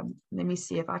 Let me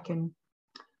see if I can.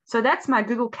 So that's my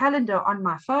Google Calendar on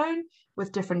my phone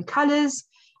with different colors.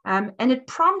 And it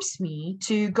prompts me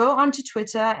to go onto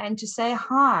Twitter and to say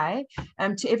hi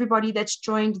to everybody that's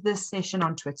joined this session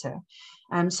on Twitter.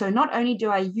 So not only do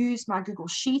I use my Google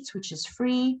Sheets, which is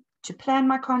free, to plan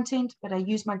my content, but I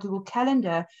use my Google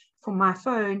Calendar for my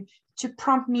phone to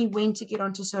prompt me when to get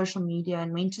onto social media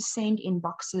and when to send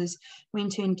inboxes, when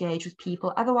to engage with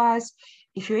people. Otherwise,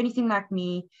 if you're anything like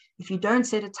me, if you don't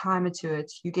set a timer to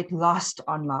it, you get lost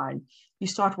online. You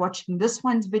start watching this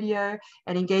one's video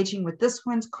and engaging with this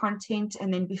one's content,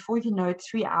 and then before you know it,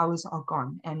 3 hours are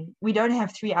gone, and we don't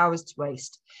have 3 hours to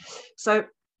waste. So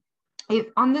if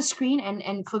on the screen,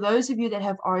 and for those of you that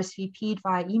have RSVP'd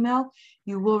via email,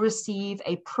 you will receive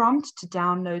a prompt to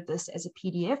download this as a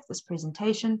PDF, this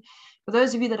presentation. For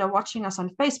those of you that are watching us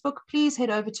on Facebook, please head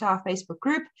over to our Facebook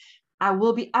group. I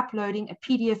will be uploading a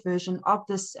PDF version of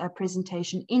this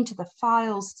presentation into the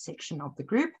files section of the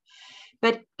group.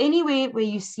 But anywhere where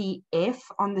you see F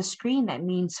on the screen, that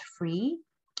means free.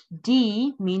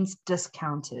 D means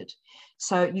discounted.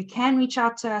 So you can reach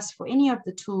out to us for any of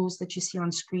the tools that you see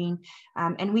on screen,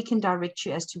 and we can direct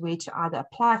you as to where to either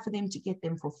apply for them to get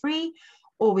them for free,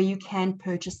 or where you can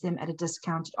purchase them at a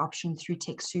discounted option through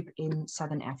TechSoup in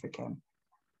Southern Africa.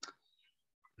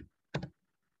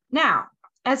 Now,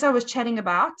 as I was chatting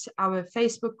about our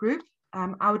Facebook group,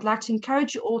 I would like to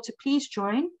encourage you all to please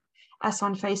join us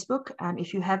on Facebook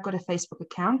if you have got a Facebook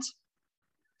account.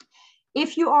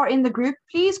 If you are in the group,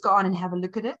 please go on and have a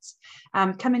look at it.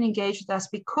 Come and engage with us,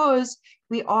 because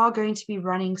we are going to be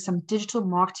running some digital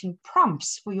marketing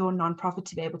prompts for your nonprofit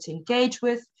to be able to engage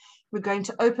with. We're going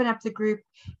to open up the group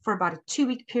for about a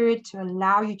 2-week period to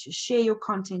allow you to share your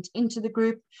content into the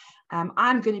group.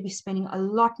 I'm going to be spending a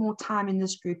lot more time in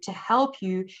this group to help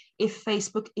you if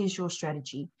Facebook is your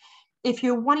strategy. If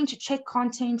you're wanting to check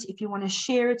content, if you want to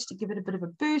share it to give it a bit of a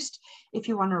boost, if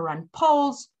you want to run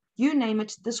polls, you name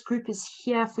it, this group is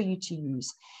here for you to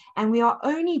use. And we are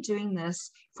only doing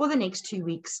this for the next 2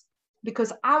 weeks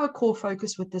because our core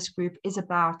focus with this group is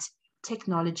about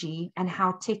technology and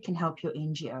how tech can help your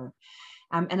NGO.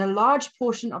 And a large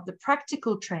portion of the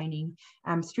practical training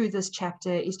through this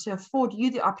chapter is to afford you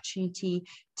the opportunity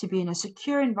to be in a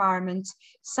secure environment,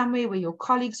 somewhere where your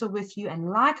colleagues are with you and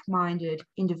like-minded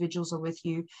individuals are with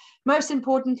you. Most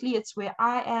importantly, it's where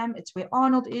I am, it's where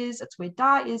Arnold is, it's where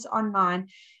Di is online.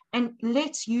 And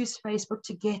let's use Facebook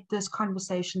to get this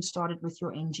conversation started with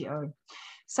your NGO.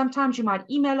 Sometimes you might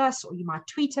email us or you might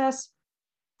tweet us,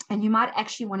 and you might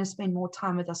actually want to spend more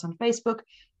time with us on Facebook.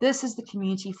 This is the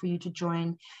community for you to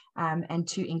join and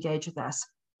to engage with us.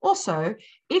 Also,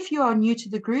 if you are new to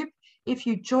the group, if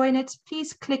you join it,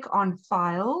 please click on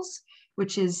Files,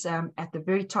 which is at the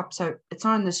very top. So it's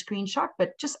not on the screenshot,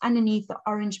 but just underneath the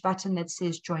orange button that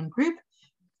says Join Group.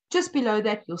 Just below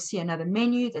that, you'll see another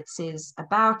menu that says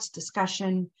About,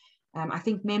 Discussion, I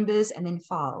think Members, and then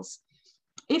Files.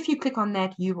 If you click on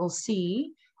that, you will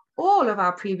see all of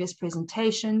our previous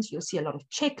presentations. You'll see a lot of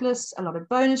checklists, a lot of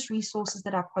bonus resources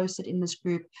that I've posted in this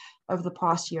group over the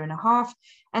past year and a half.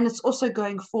 And it's also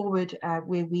going forward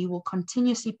where we will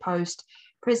continuously post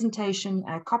presentation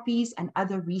copies and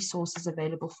other resources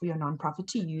available for your nonprofit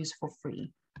to use for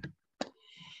free.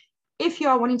 If you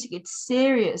are wanting to get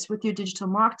serious with your digital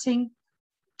marketing,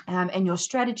 and your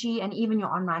strategy and even your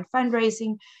online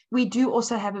fundraising, we do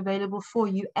also have available for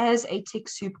you as a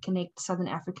TechSoup Connect Southern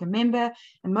Africa member,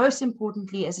 and most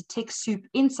importantly, as a TechSoup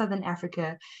in Southern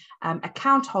Africa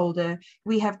account holder,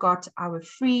 we have got our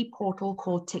free portal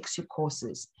called TechSoup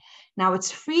Courses. Now,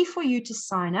 it's free for you to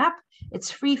sign up,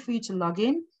 it's free for you to log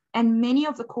in, and many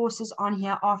of the courses on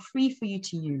here are free for you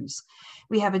to use.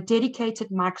 We have a dedicated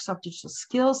Microsoft Digital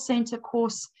Skills Center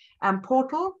course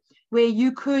portal, where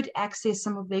you could access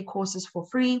some of their courses for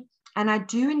free. And I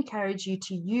do encourage you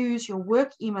to use your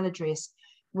work email address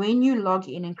when you log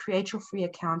in and create your free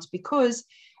account, because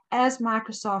as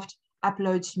Microsoft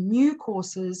uploads new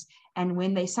courses and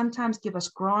when they sometimes give us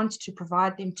grants to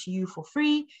provide them to you for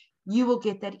free, you will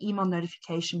get that email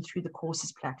notification through the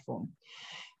courses platform.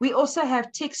 We also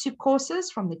have TechSoup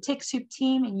courses from the TechSoup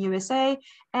team in USA,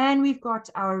 and we've got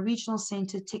our regional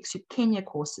center TechSoup Kenya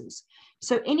courses.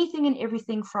 So anything and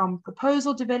everything from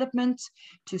proposal development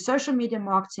to social media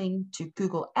marketing to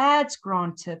Google Ads,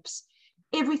 grant tips,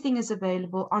 everything is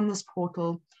available on this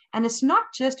portal. And it's not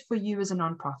just for you as a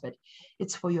nonprofit.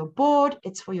 It's for your board,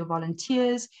 it's for your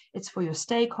volunteers, it's for your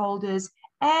stakeholders,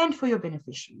 and for your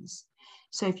beneficiaries.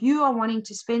 So if you are wanting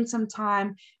to spend some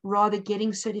time rather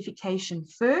getting certification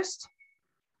first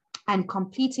and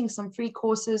completing some free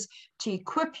courses to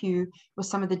equip you with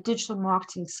some of the digital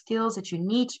marketing skills that you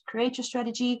need to create your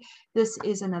strategy, this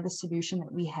is another solution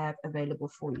that we have available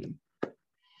for you.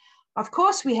 Of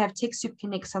course, we have TechSoup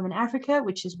Connect Southern Africa,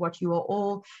 which is what you are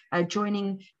all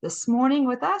joining this morning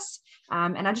with us.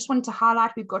 And I just wanted to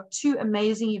highlight, we've got two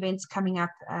amazing events coming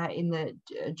up in the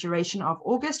duration of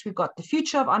August. We've got the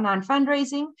Future of Online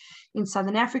Fundraising in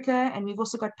Southern Africa, and we've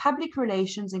also got Public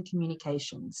Relations and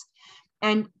Communications.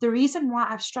 And the reason why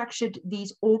I've structured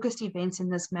these August events in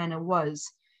this manner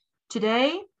was,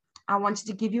 today, I wanted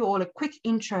to give you all a quick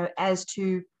intro as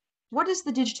to what does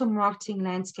the digital marketing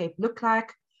landscape look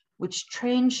like? Which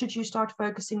trends should you start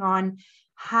focusing on?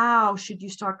 How should you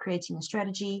start creating a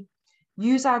strategy?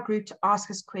 Use our group to ask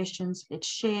us questions. Let's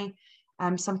share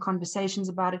some conversations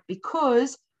about it,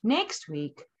 because next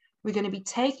week, we're going to be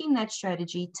taking that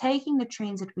strategy, taking the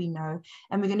trends that we know,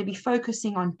 and we're going to be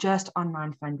focusing on just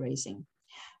online fundraising.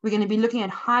 We're going to be looking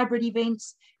at hybrid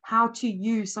events, how to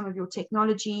use some of your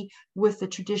technology with the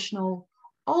traditional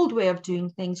old way of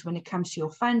doing things when it comes to your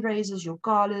fundraisers, your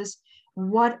galas.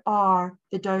 What are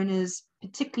the donors,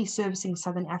 particularly servicing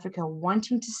Southern Africa,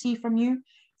 wanting to see from you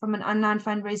from an online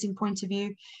fundraising point of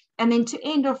view? And then to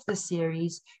end off the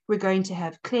series, we're going to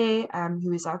have Claire,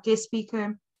 who is our guest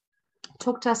speaker,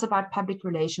 talk to us about public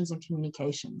relations and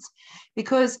communications.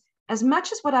 Because as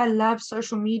much as what I love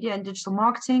social media and digital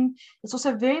marketing, it's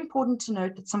also very important to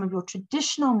note that some of your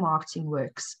traditional marketing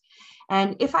works.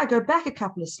 And if I go back a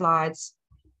couple of slides,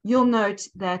 you'll note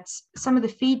that some of the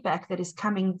feedback that is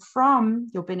coming from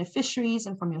your beneficiaries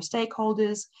and from your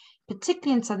stakeholders,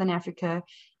 particularly in Southern Africa,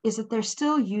 is that they're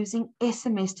still using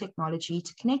SMS technology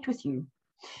to connect with you.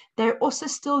 They're also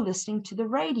still listening to the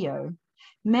radio.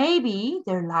 Maybe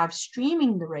they're live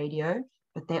streaming the radio,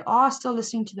 but they are still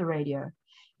listening to the radio.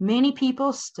 Many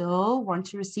people still want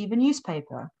to receive a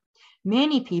newspaper.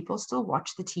 Many people still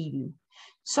watch the TV.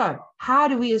 So how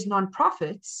do we as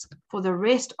nonprofits for the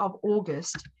rest of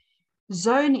August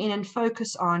zone in and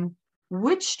focus on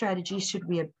which strategies should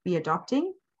we be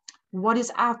adopting? What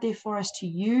is out there for us to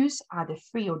use, either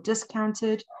free or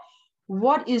discounted?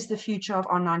 What is the future of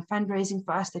online fundraising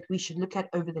for us that we should look at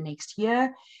over the next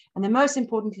year? And then most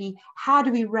importantly, how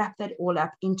do we wrap that all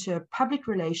up into a public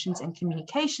relations and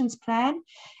communications plan,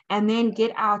 and then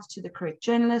get out to the correct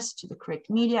journalists, to the correct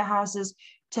media houses,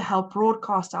 to help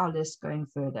broadcast our list going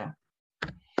further.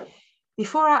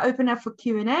 Before I open up for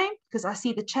Q&A, because I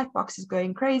see the chat box is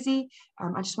going crazy,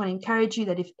 I just want to encourage you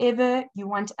that if ever you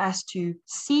want us to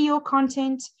see your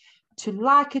content, to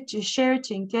like it, to share it,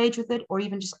 to engage with it, or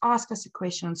even just ask us a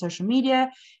question on social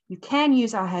media, you can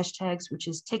use our hashtags, which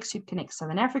is TechSoup Connect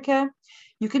Southern Africa.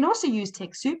 You can also use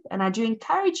TechSoup, and I do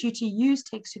encourage you to use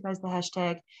TechSoup as the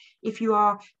hashtag if you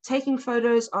are taking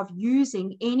photos of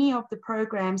using any of the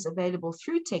programs available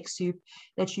through TechSoup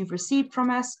that you've received from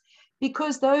us,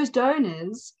 because those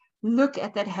donors look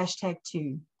at that hashtag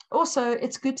too. Also,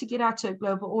 it's good to get out to a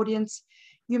global audience.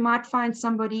 You might find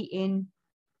somebody in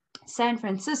San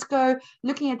Francisco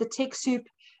looking at the TechSoup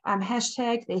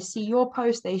hashtag, they see your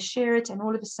post, they share it, and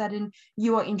all of a sudden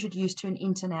you are introduced to an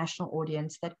international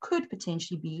audience that could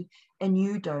potentially be a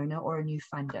new donor or a new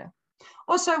funder.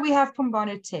 Also, we have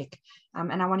Phambano Tech,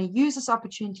 and I want to use this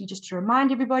opportunity just to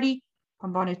remind everybody,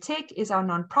 Phambano Tech is our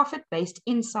nonprofit based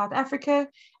in South Africa,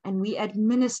 and we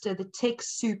administer the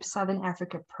TechSoup Southern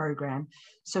Africa program.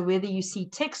 So whether you see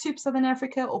TechSoup Southern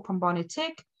Africa or Phambano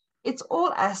Tech, it's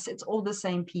all us, it's all the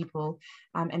same people,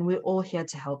 and we're all here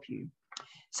to help you.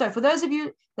 So for those of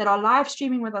you that are live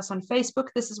streaming with us on Facebook,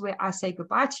 this is where I say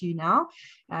goodbye to you now.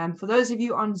 For those of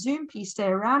you on Zoom, please stay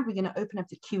around. We're going to open up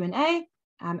the Q&A,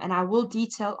 and I will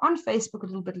detail on Facebook a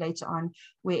little bit later on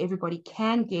where everybody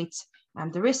can get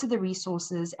the rest of the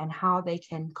resources and how they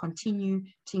can continue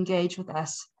to engage with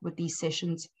us with these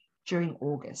sessions during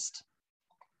August.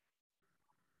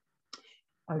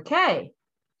 Okay.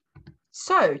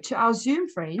 So to our Zoom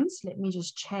friends, let me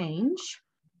just change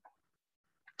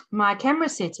my camera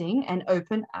setting and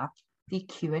open up the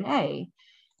Q&A.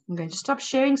 I'm going to stop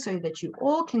sharing so that you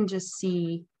all can just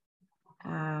see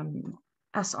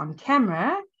us on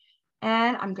camera.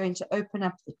 And I'm going to open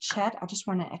up the chat. I just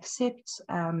want to accept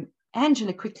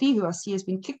Angela quickly, who I see has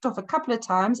been kicked off a couple of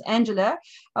times. Angela,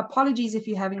 apologies if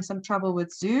you're having some trouble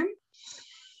with Zoom.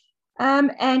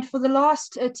 And for the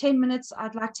last 10 minutes,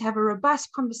 I'd like to have a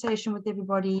robust conversation with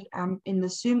everybody in the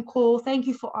Zoom call. Thank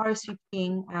you for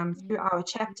RSVPing through our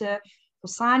chapter, for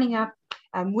signing up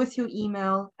with your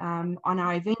email on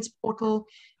our events portal.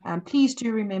 Please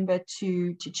do remember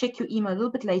to check your email a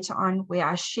little bit later on, where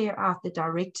I share out the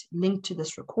direct link to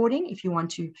this recording if you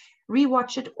want to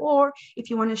rewatch it, or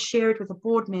if you want to share it with a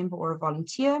board member or a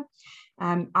volunteer.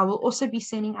 I will also be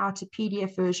sending out a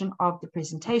PDF version of the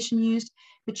presentation used,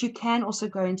 but you can also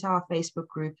go into our Facebook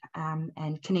group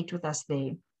and connect with us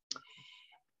there.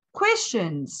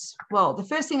 Questions? Well, the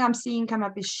first thing I'm seeing come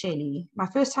up is Shelley. My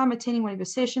first time attending one of your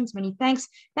sessions. Many thanks.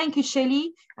 Thank you,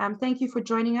 Shelley. Thank you for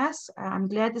joining us. I'm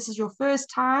glad this is your first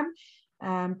time.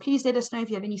 Please let us know if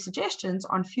you have any suggestions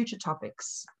on future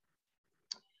topics.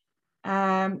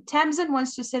 Tamsin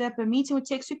wants to set up a meeting with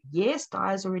TechSoup. Yes,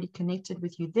 Di is already connected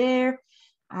with you there.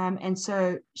 And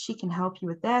so she can help you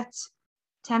with that.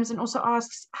 Tamsin also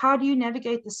asks, how do you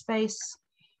navigate the space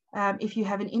if you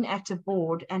have an inactive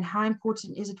board, and how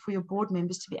important is it for your board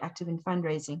members to be active in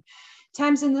fundraising?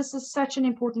 Tamsin, this is such an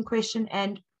important question,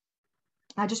 and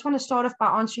I just want to start off by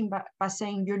answering by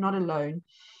saying you're not alone.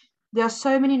 There are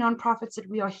so many nonprofits that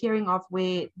we are hearing of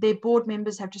where their board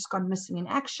members have just gone missing in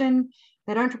action.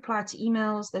 They don't reply to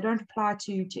emails. They don't reply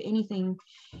to anything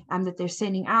that they're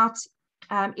sending out.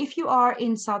 If you are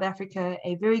in South Africa,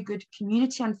 a very good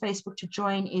community on Facebook to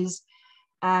join is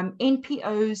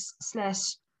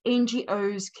NPOs/NGOs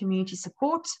community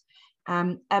support.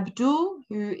 Abdul,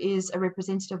 who is a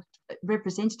representative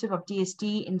of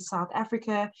DSD in South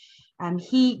Africa,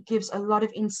 he gives a lot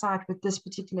of insight with this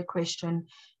particular question.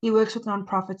 He works with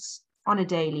nonprofits on a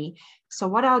daily. So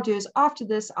what I'll do is after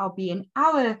this, I'll be in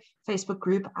our Facebook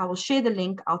group. I will share the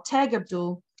link. I'll tag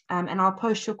Abdul, and I'll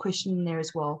post your question in there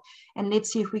as well. And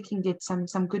let's see if we can get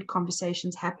some good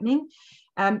conversations happening.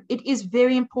 It is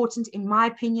very important, in my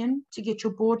opinion, to get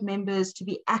your board members to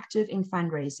be active in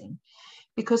fundraising,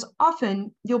 because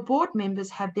often your board members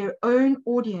have their own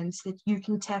audience that you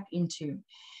can tap into.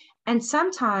 And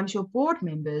sometimes your board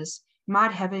members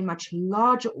might have a much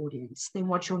larger audience than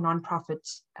what your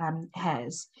nonprofit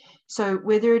has. So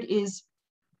whether it is,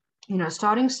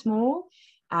 starting small,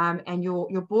 and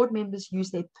your board members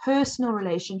use their personal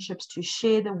relationships to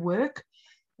share the work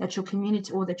that your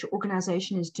community or that your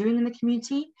organization is doing in the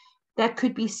community, that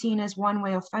could be seen as one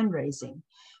way of fundraising.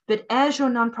 But as your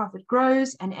nonprofit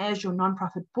grows and as your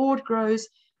nonprofit board grows,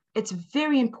 it's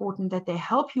very important that they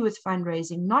help you with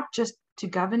fundraising, not just to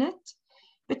govern it,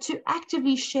 but to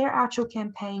actively share out your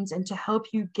campaigns and to help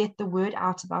you get the word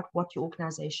out about what your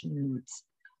organization needs.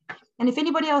 And if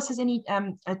anybody else has any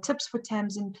tips for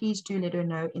Tamsin, please do let her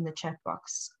know in the chat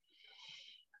box.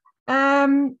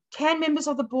 Can members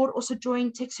of the board also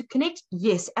join TechSoup Connect?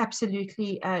 Yes,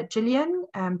 absolutely, Gillian,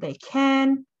 they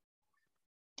can.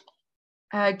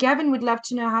 Gavin would love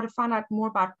to know how to find out more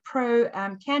about Pro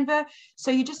Canva.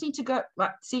 So you just need to go,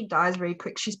 well, see, Di's very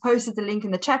quick. She's posted the link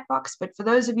in the chat box, but for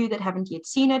those of you that haven't yet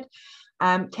seen it,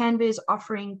 Canva is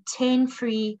offering 10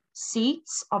 free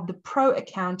seats of the Pro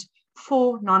account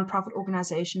for nonprofit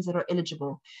organizations that are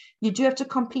eligible. You do have to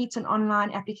complete an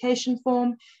online application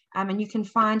form, and you can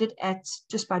find it at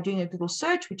just by doing a Google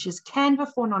search, which is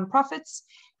Canva for Nonprofits,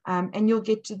 and you'll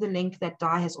get to the link that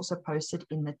Di has also posted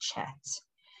in the chat.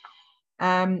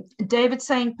 David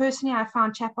saying, personally, I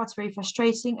found chatbots very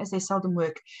frustrating as they seldom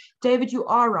work. David, you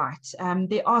are right.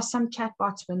 There are some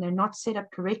chatbots, when they're not set up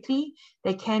correctly,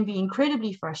 they can be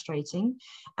incredibly frustrating.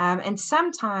 And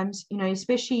sometimes, you know,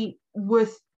 especially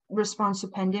with response to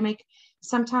pandemic,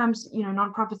 sometimes, you know,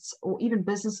 nonprofits or even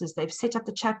businesses, they've set up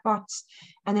the chatbots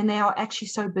and then they are actually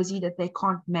so busy that they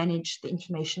can't manage the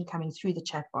information coming through the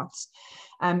chatbots.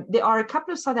 There are a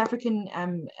couple of South African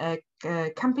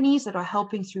companies that are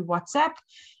helping through WhatsApp.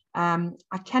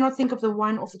 I cannot think of the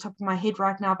one off the top of my head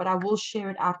right now, but I will share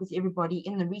it out with everybody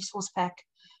in the resource pack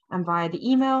via the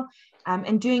email.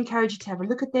 And do encourage you to have a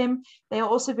look at them. They are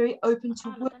also very open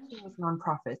to working with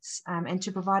nonprofits and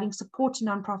to providing support to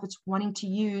nonprofits wanting to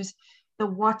use the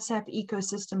WhatsApp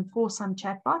ecosystem for some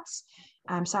chatbots.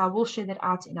 So I will share that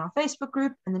out in our Facebook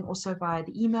group and then also via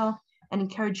the email, and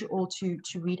encourage you all to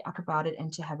read up about it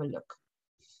and to have a look.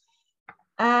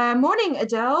 Morning,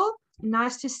 Adele.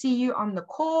 Nice to see you on the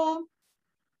call.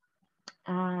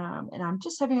 And I'm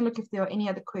just having a look if there are any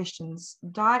other questions.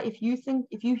 Di, if you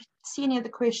see any other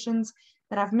questions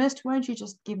that I've missed, won't you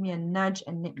just give me a nudge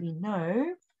and let me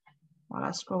know while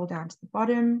I scroll down to the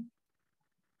bottom.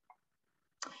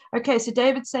 Okay, so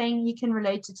David's saying he can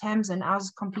relate to Tamsin. Ours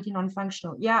is completely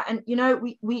non-functional. Yeah, and you know,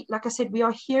 we like I said, we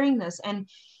are hearing this, and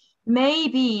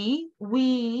maybe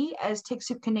we as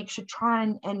TechSoup Connect should try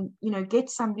and you know, get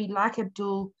somebody like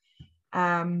Abdul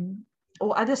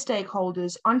or other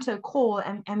stakeholders onto a call,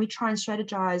 and we try and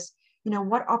strategize, you know,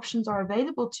 what options are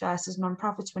available to us as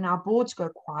nonprofits when our boards go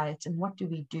quiet, and what do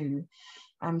we do?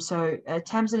 So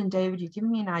Tamsin and David, you've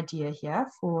given me an idea here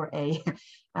for a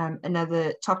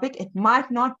another topic. It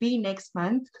might not be next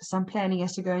month because some planning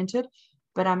has to go into it,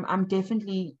 but I'm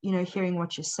definitely, you know, hearing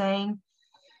what you're saying.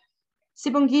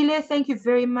 Sibongile, thank you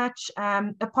very much.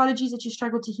 Apologies that you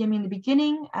struggled to hear me in the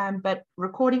beginning, but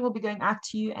recording will be going out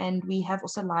to you, and we have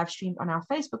also live streamed on our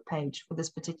Facebook page for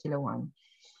this particular one.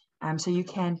 So you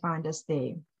can find us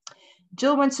there.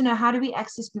 Jill wants to know, how do we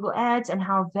access Google Ads and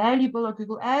how valuable are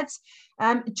Google Ads?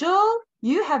 Jill,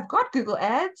 you have got Google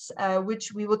Ads,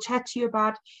 which we will chat to you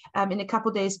about in a couple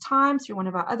of days' time through one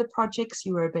of our other projects.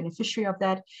 You were a beneficiary of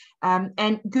that.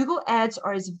 And Google Ads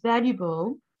are as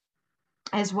valuable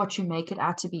as what you make it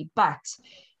out to be. But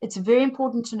it's very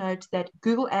important to note that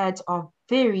Google Ads are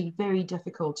very, very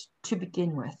difficult to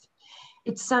begin with.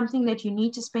 It's something that you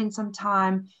need to spend some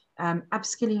time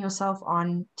upskilling yourself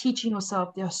on, teaching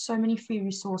yourself. There are so many free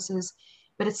resources,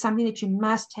 but it's something that you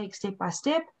must take step by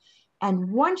step.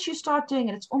 And once you start doing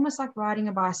it, it's almost like riding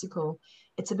a bicycle.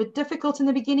 It's a bit difficult in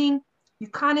the beginning. You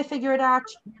kind of figure it out,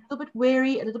 you're a little bit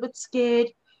wary, a little bit scared,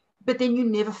 but then you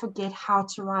never forget how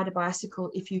to ride a bicycle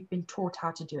if you've been taught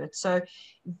how to do it. So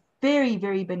very,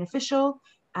 very beneficial.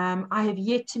 I have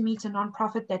yet to meet a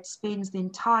nonprofit that spends the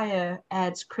entire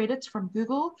ads credits from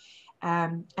Google.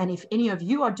 And if any of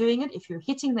you are doing it, if you're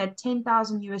hitting that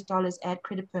 $10,000 ad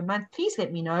credit per month, please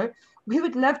let me know. We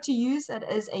would love to use that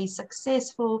as a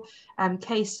successful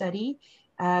case study,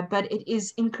 but it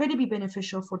is incredibly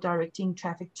beneficial for directing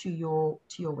traffic to your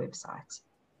website.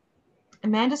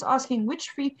 Amanda's asking, which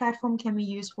free platform can we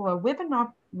use for a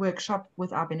webinar workshop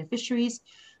with our beneficiaries,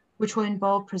 which will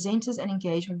involve presenters and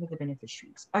engagement with the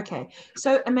beneficiaries? Okay,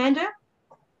 so Amanda,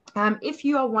 if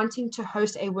you are wanting to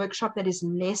host a workshop that is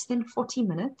less than 40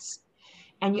 minutes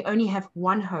and you only have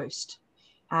one host,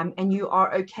 and you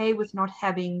are okay with not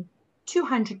having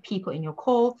 200 people in your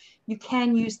call, you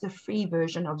can use the free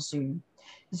version of Zoom.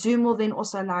 Zoom will then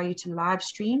also allow you to live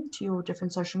stream to your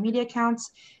different social media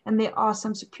accounts, and there are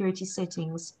some security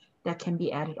settings that can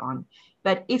be added on.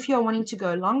 But if you're wanting to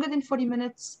go longer than 40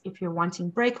 minutes, if you're wanting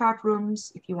breakout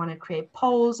rooms, if you want to create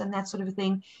polls and that sort of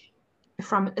thing,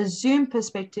 from a Zoom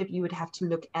perspective, you would have to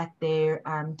look at their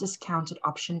discounted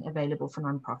option available for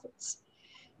nonprofits.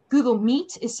 Google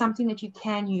Meet is something that you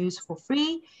can use for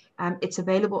free. It's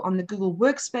available on the Google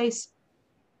Workspace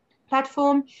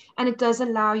platform, and it does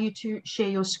allow you to share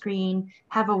your screen,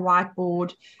 have a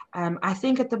whiteboard. I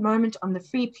think at the moment on the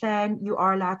free plan, you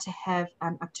are allowed to have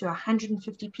up to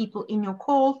 150 people in your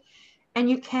call, and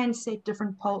you can set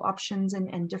different poll options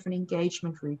and different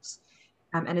engagement routes.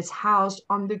 And it's housed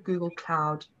on the Google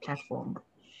Cloud platform.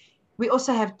 We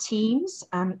also have teams.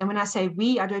 And when I say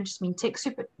we, I don't just mean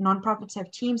TechSoup, but nonprofits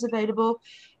have teams available.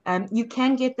 You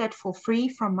can get that for free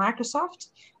from Microsoft.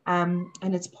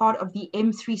 And it's part of the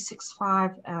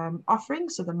M365 offering,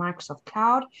 so the Microsoft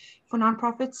Cloud for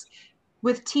nonprofits.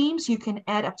 With Teams, you can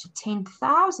add up to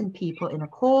 10,000 people in a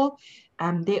call.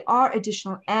 There are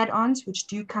additional add-ons which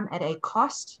do come at a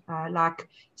cost, like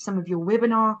some of your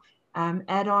webinar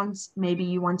add-ons. Maybe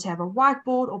you want to have a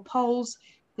whiteboard or polls.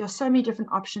 There are so many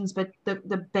different options, but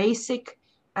the basic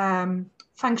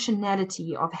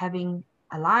functionality of having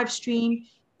a live stream,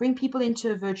 bring people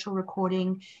into a virtual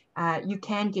recording, you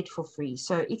can get for free.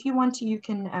 So if you want to, you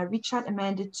can reach out,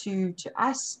 Amanda, to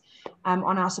us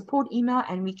on our support email,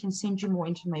 and we can send you more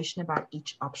information about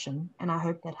each option. And I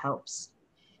hope that helps.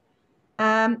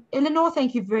 Eleanor,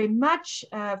 thank you very much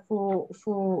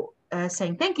for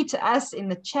saying thank you to us in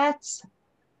the chat.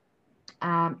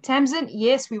 Tamsin,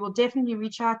 yes, we will definitely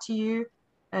reach out to you.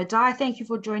 Di, thank you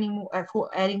for joining,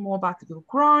 for adding more about the little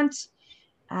grant.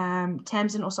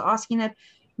 Tamsin also asking that,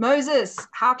 Moses,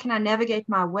 how can I navigate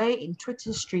my way in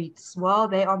Twitter streets? Well,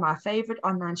 they are my favorite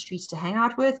online streets to hang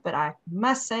out with, but I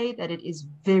must say that it is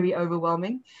very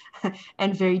overwhelming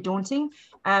and very daunting.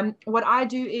 What I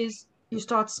do is you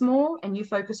start small and you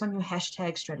focus on your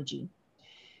hashtag strategy.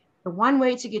 The one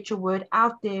way to get your word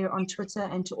out there on Twitter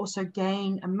and to also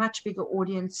gain a much bigger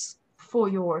audience for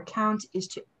your account is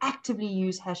to actively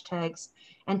use hashtags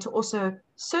and to also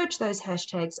search those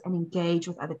hashtags and engage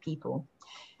with other people.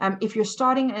 If you're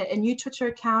starting a new Twitter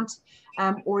account,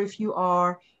 or if you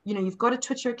are, you've got a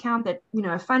Twitter account that,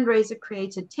 a fundraiser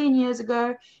created 10 years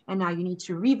ago, and now you need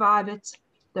to revive it,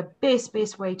 the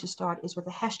best way to start is with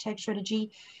a hashtag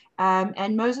strategy.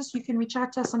 And Moses, you can reach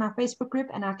out to us on our Facebook group,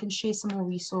 and I can share some more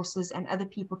resources and other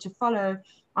people to follow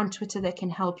on Twitter that can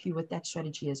help you with that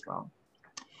strategy as well.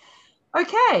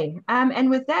 Okay, and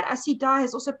with that, I see Di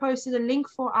has also posted a link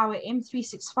for our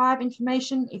M365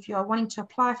 information. If you are wanting to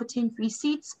apply for 10 free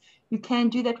seats, you can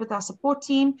do that with our support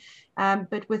team.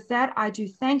 But with that, I do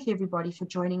thank everybody for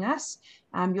joining us.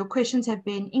 Your questions have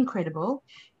been incredible.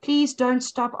 Please don't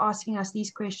stop asking us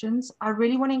these questions. I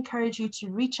really want to encourage you to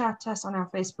reach out to us on our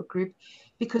Facebook group,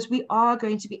 because we are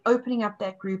going to be opening up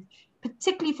that group,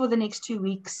 particularly for the next 2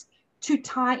 weeks, to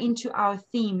tie into our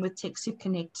theme with TechSoup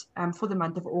Connect for the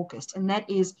month of August. And that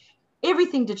is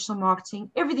everything digital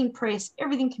marketing, everything press,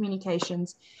 everything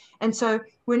communications. And so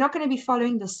we're not going to be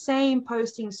following the same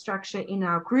posting structure in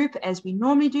our group as we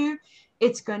normally do.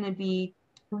 It's going to be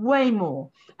way more,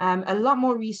 a lot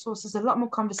more resources, a lot more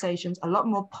conversations, a lot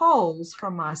more polls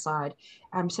from my side.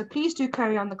 So please do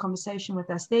carry on the conversation with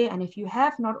us there. And if you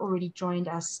have not already joined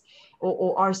us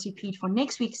or RSVP'd for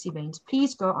next week's event,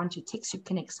 please go on to TechSoup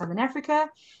Connect Southern Africa.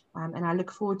 And I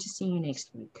look forward to seeing you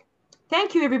next week.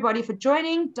 Thank you, everybody, for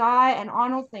joining. Di and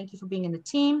Arnold, thank you for being in the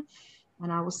team. And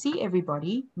I will see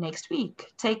everybody next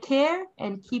week. Take care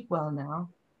and keep well now.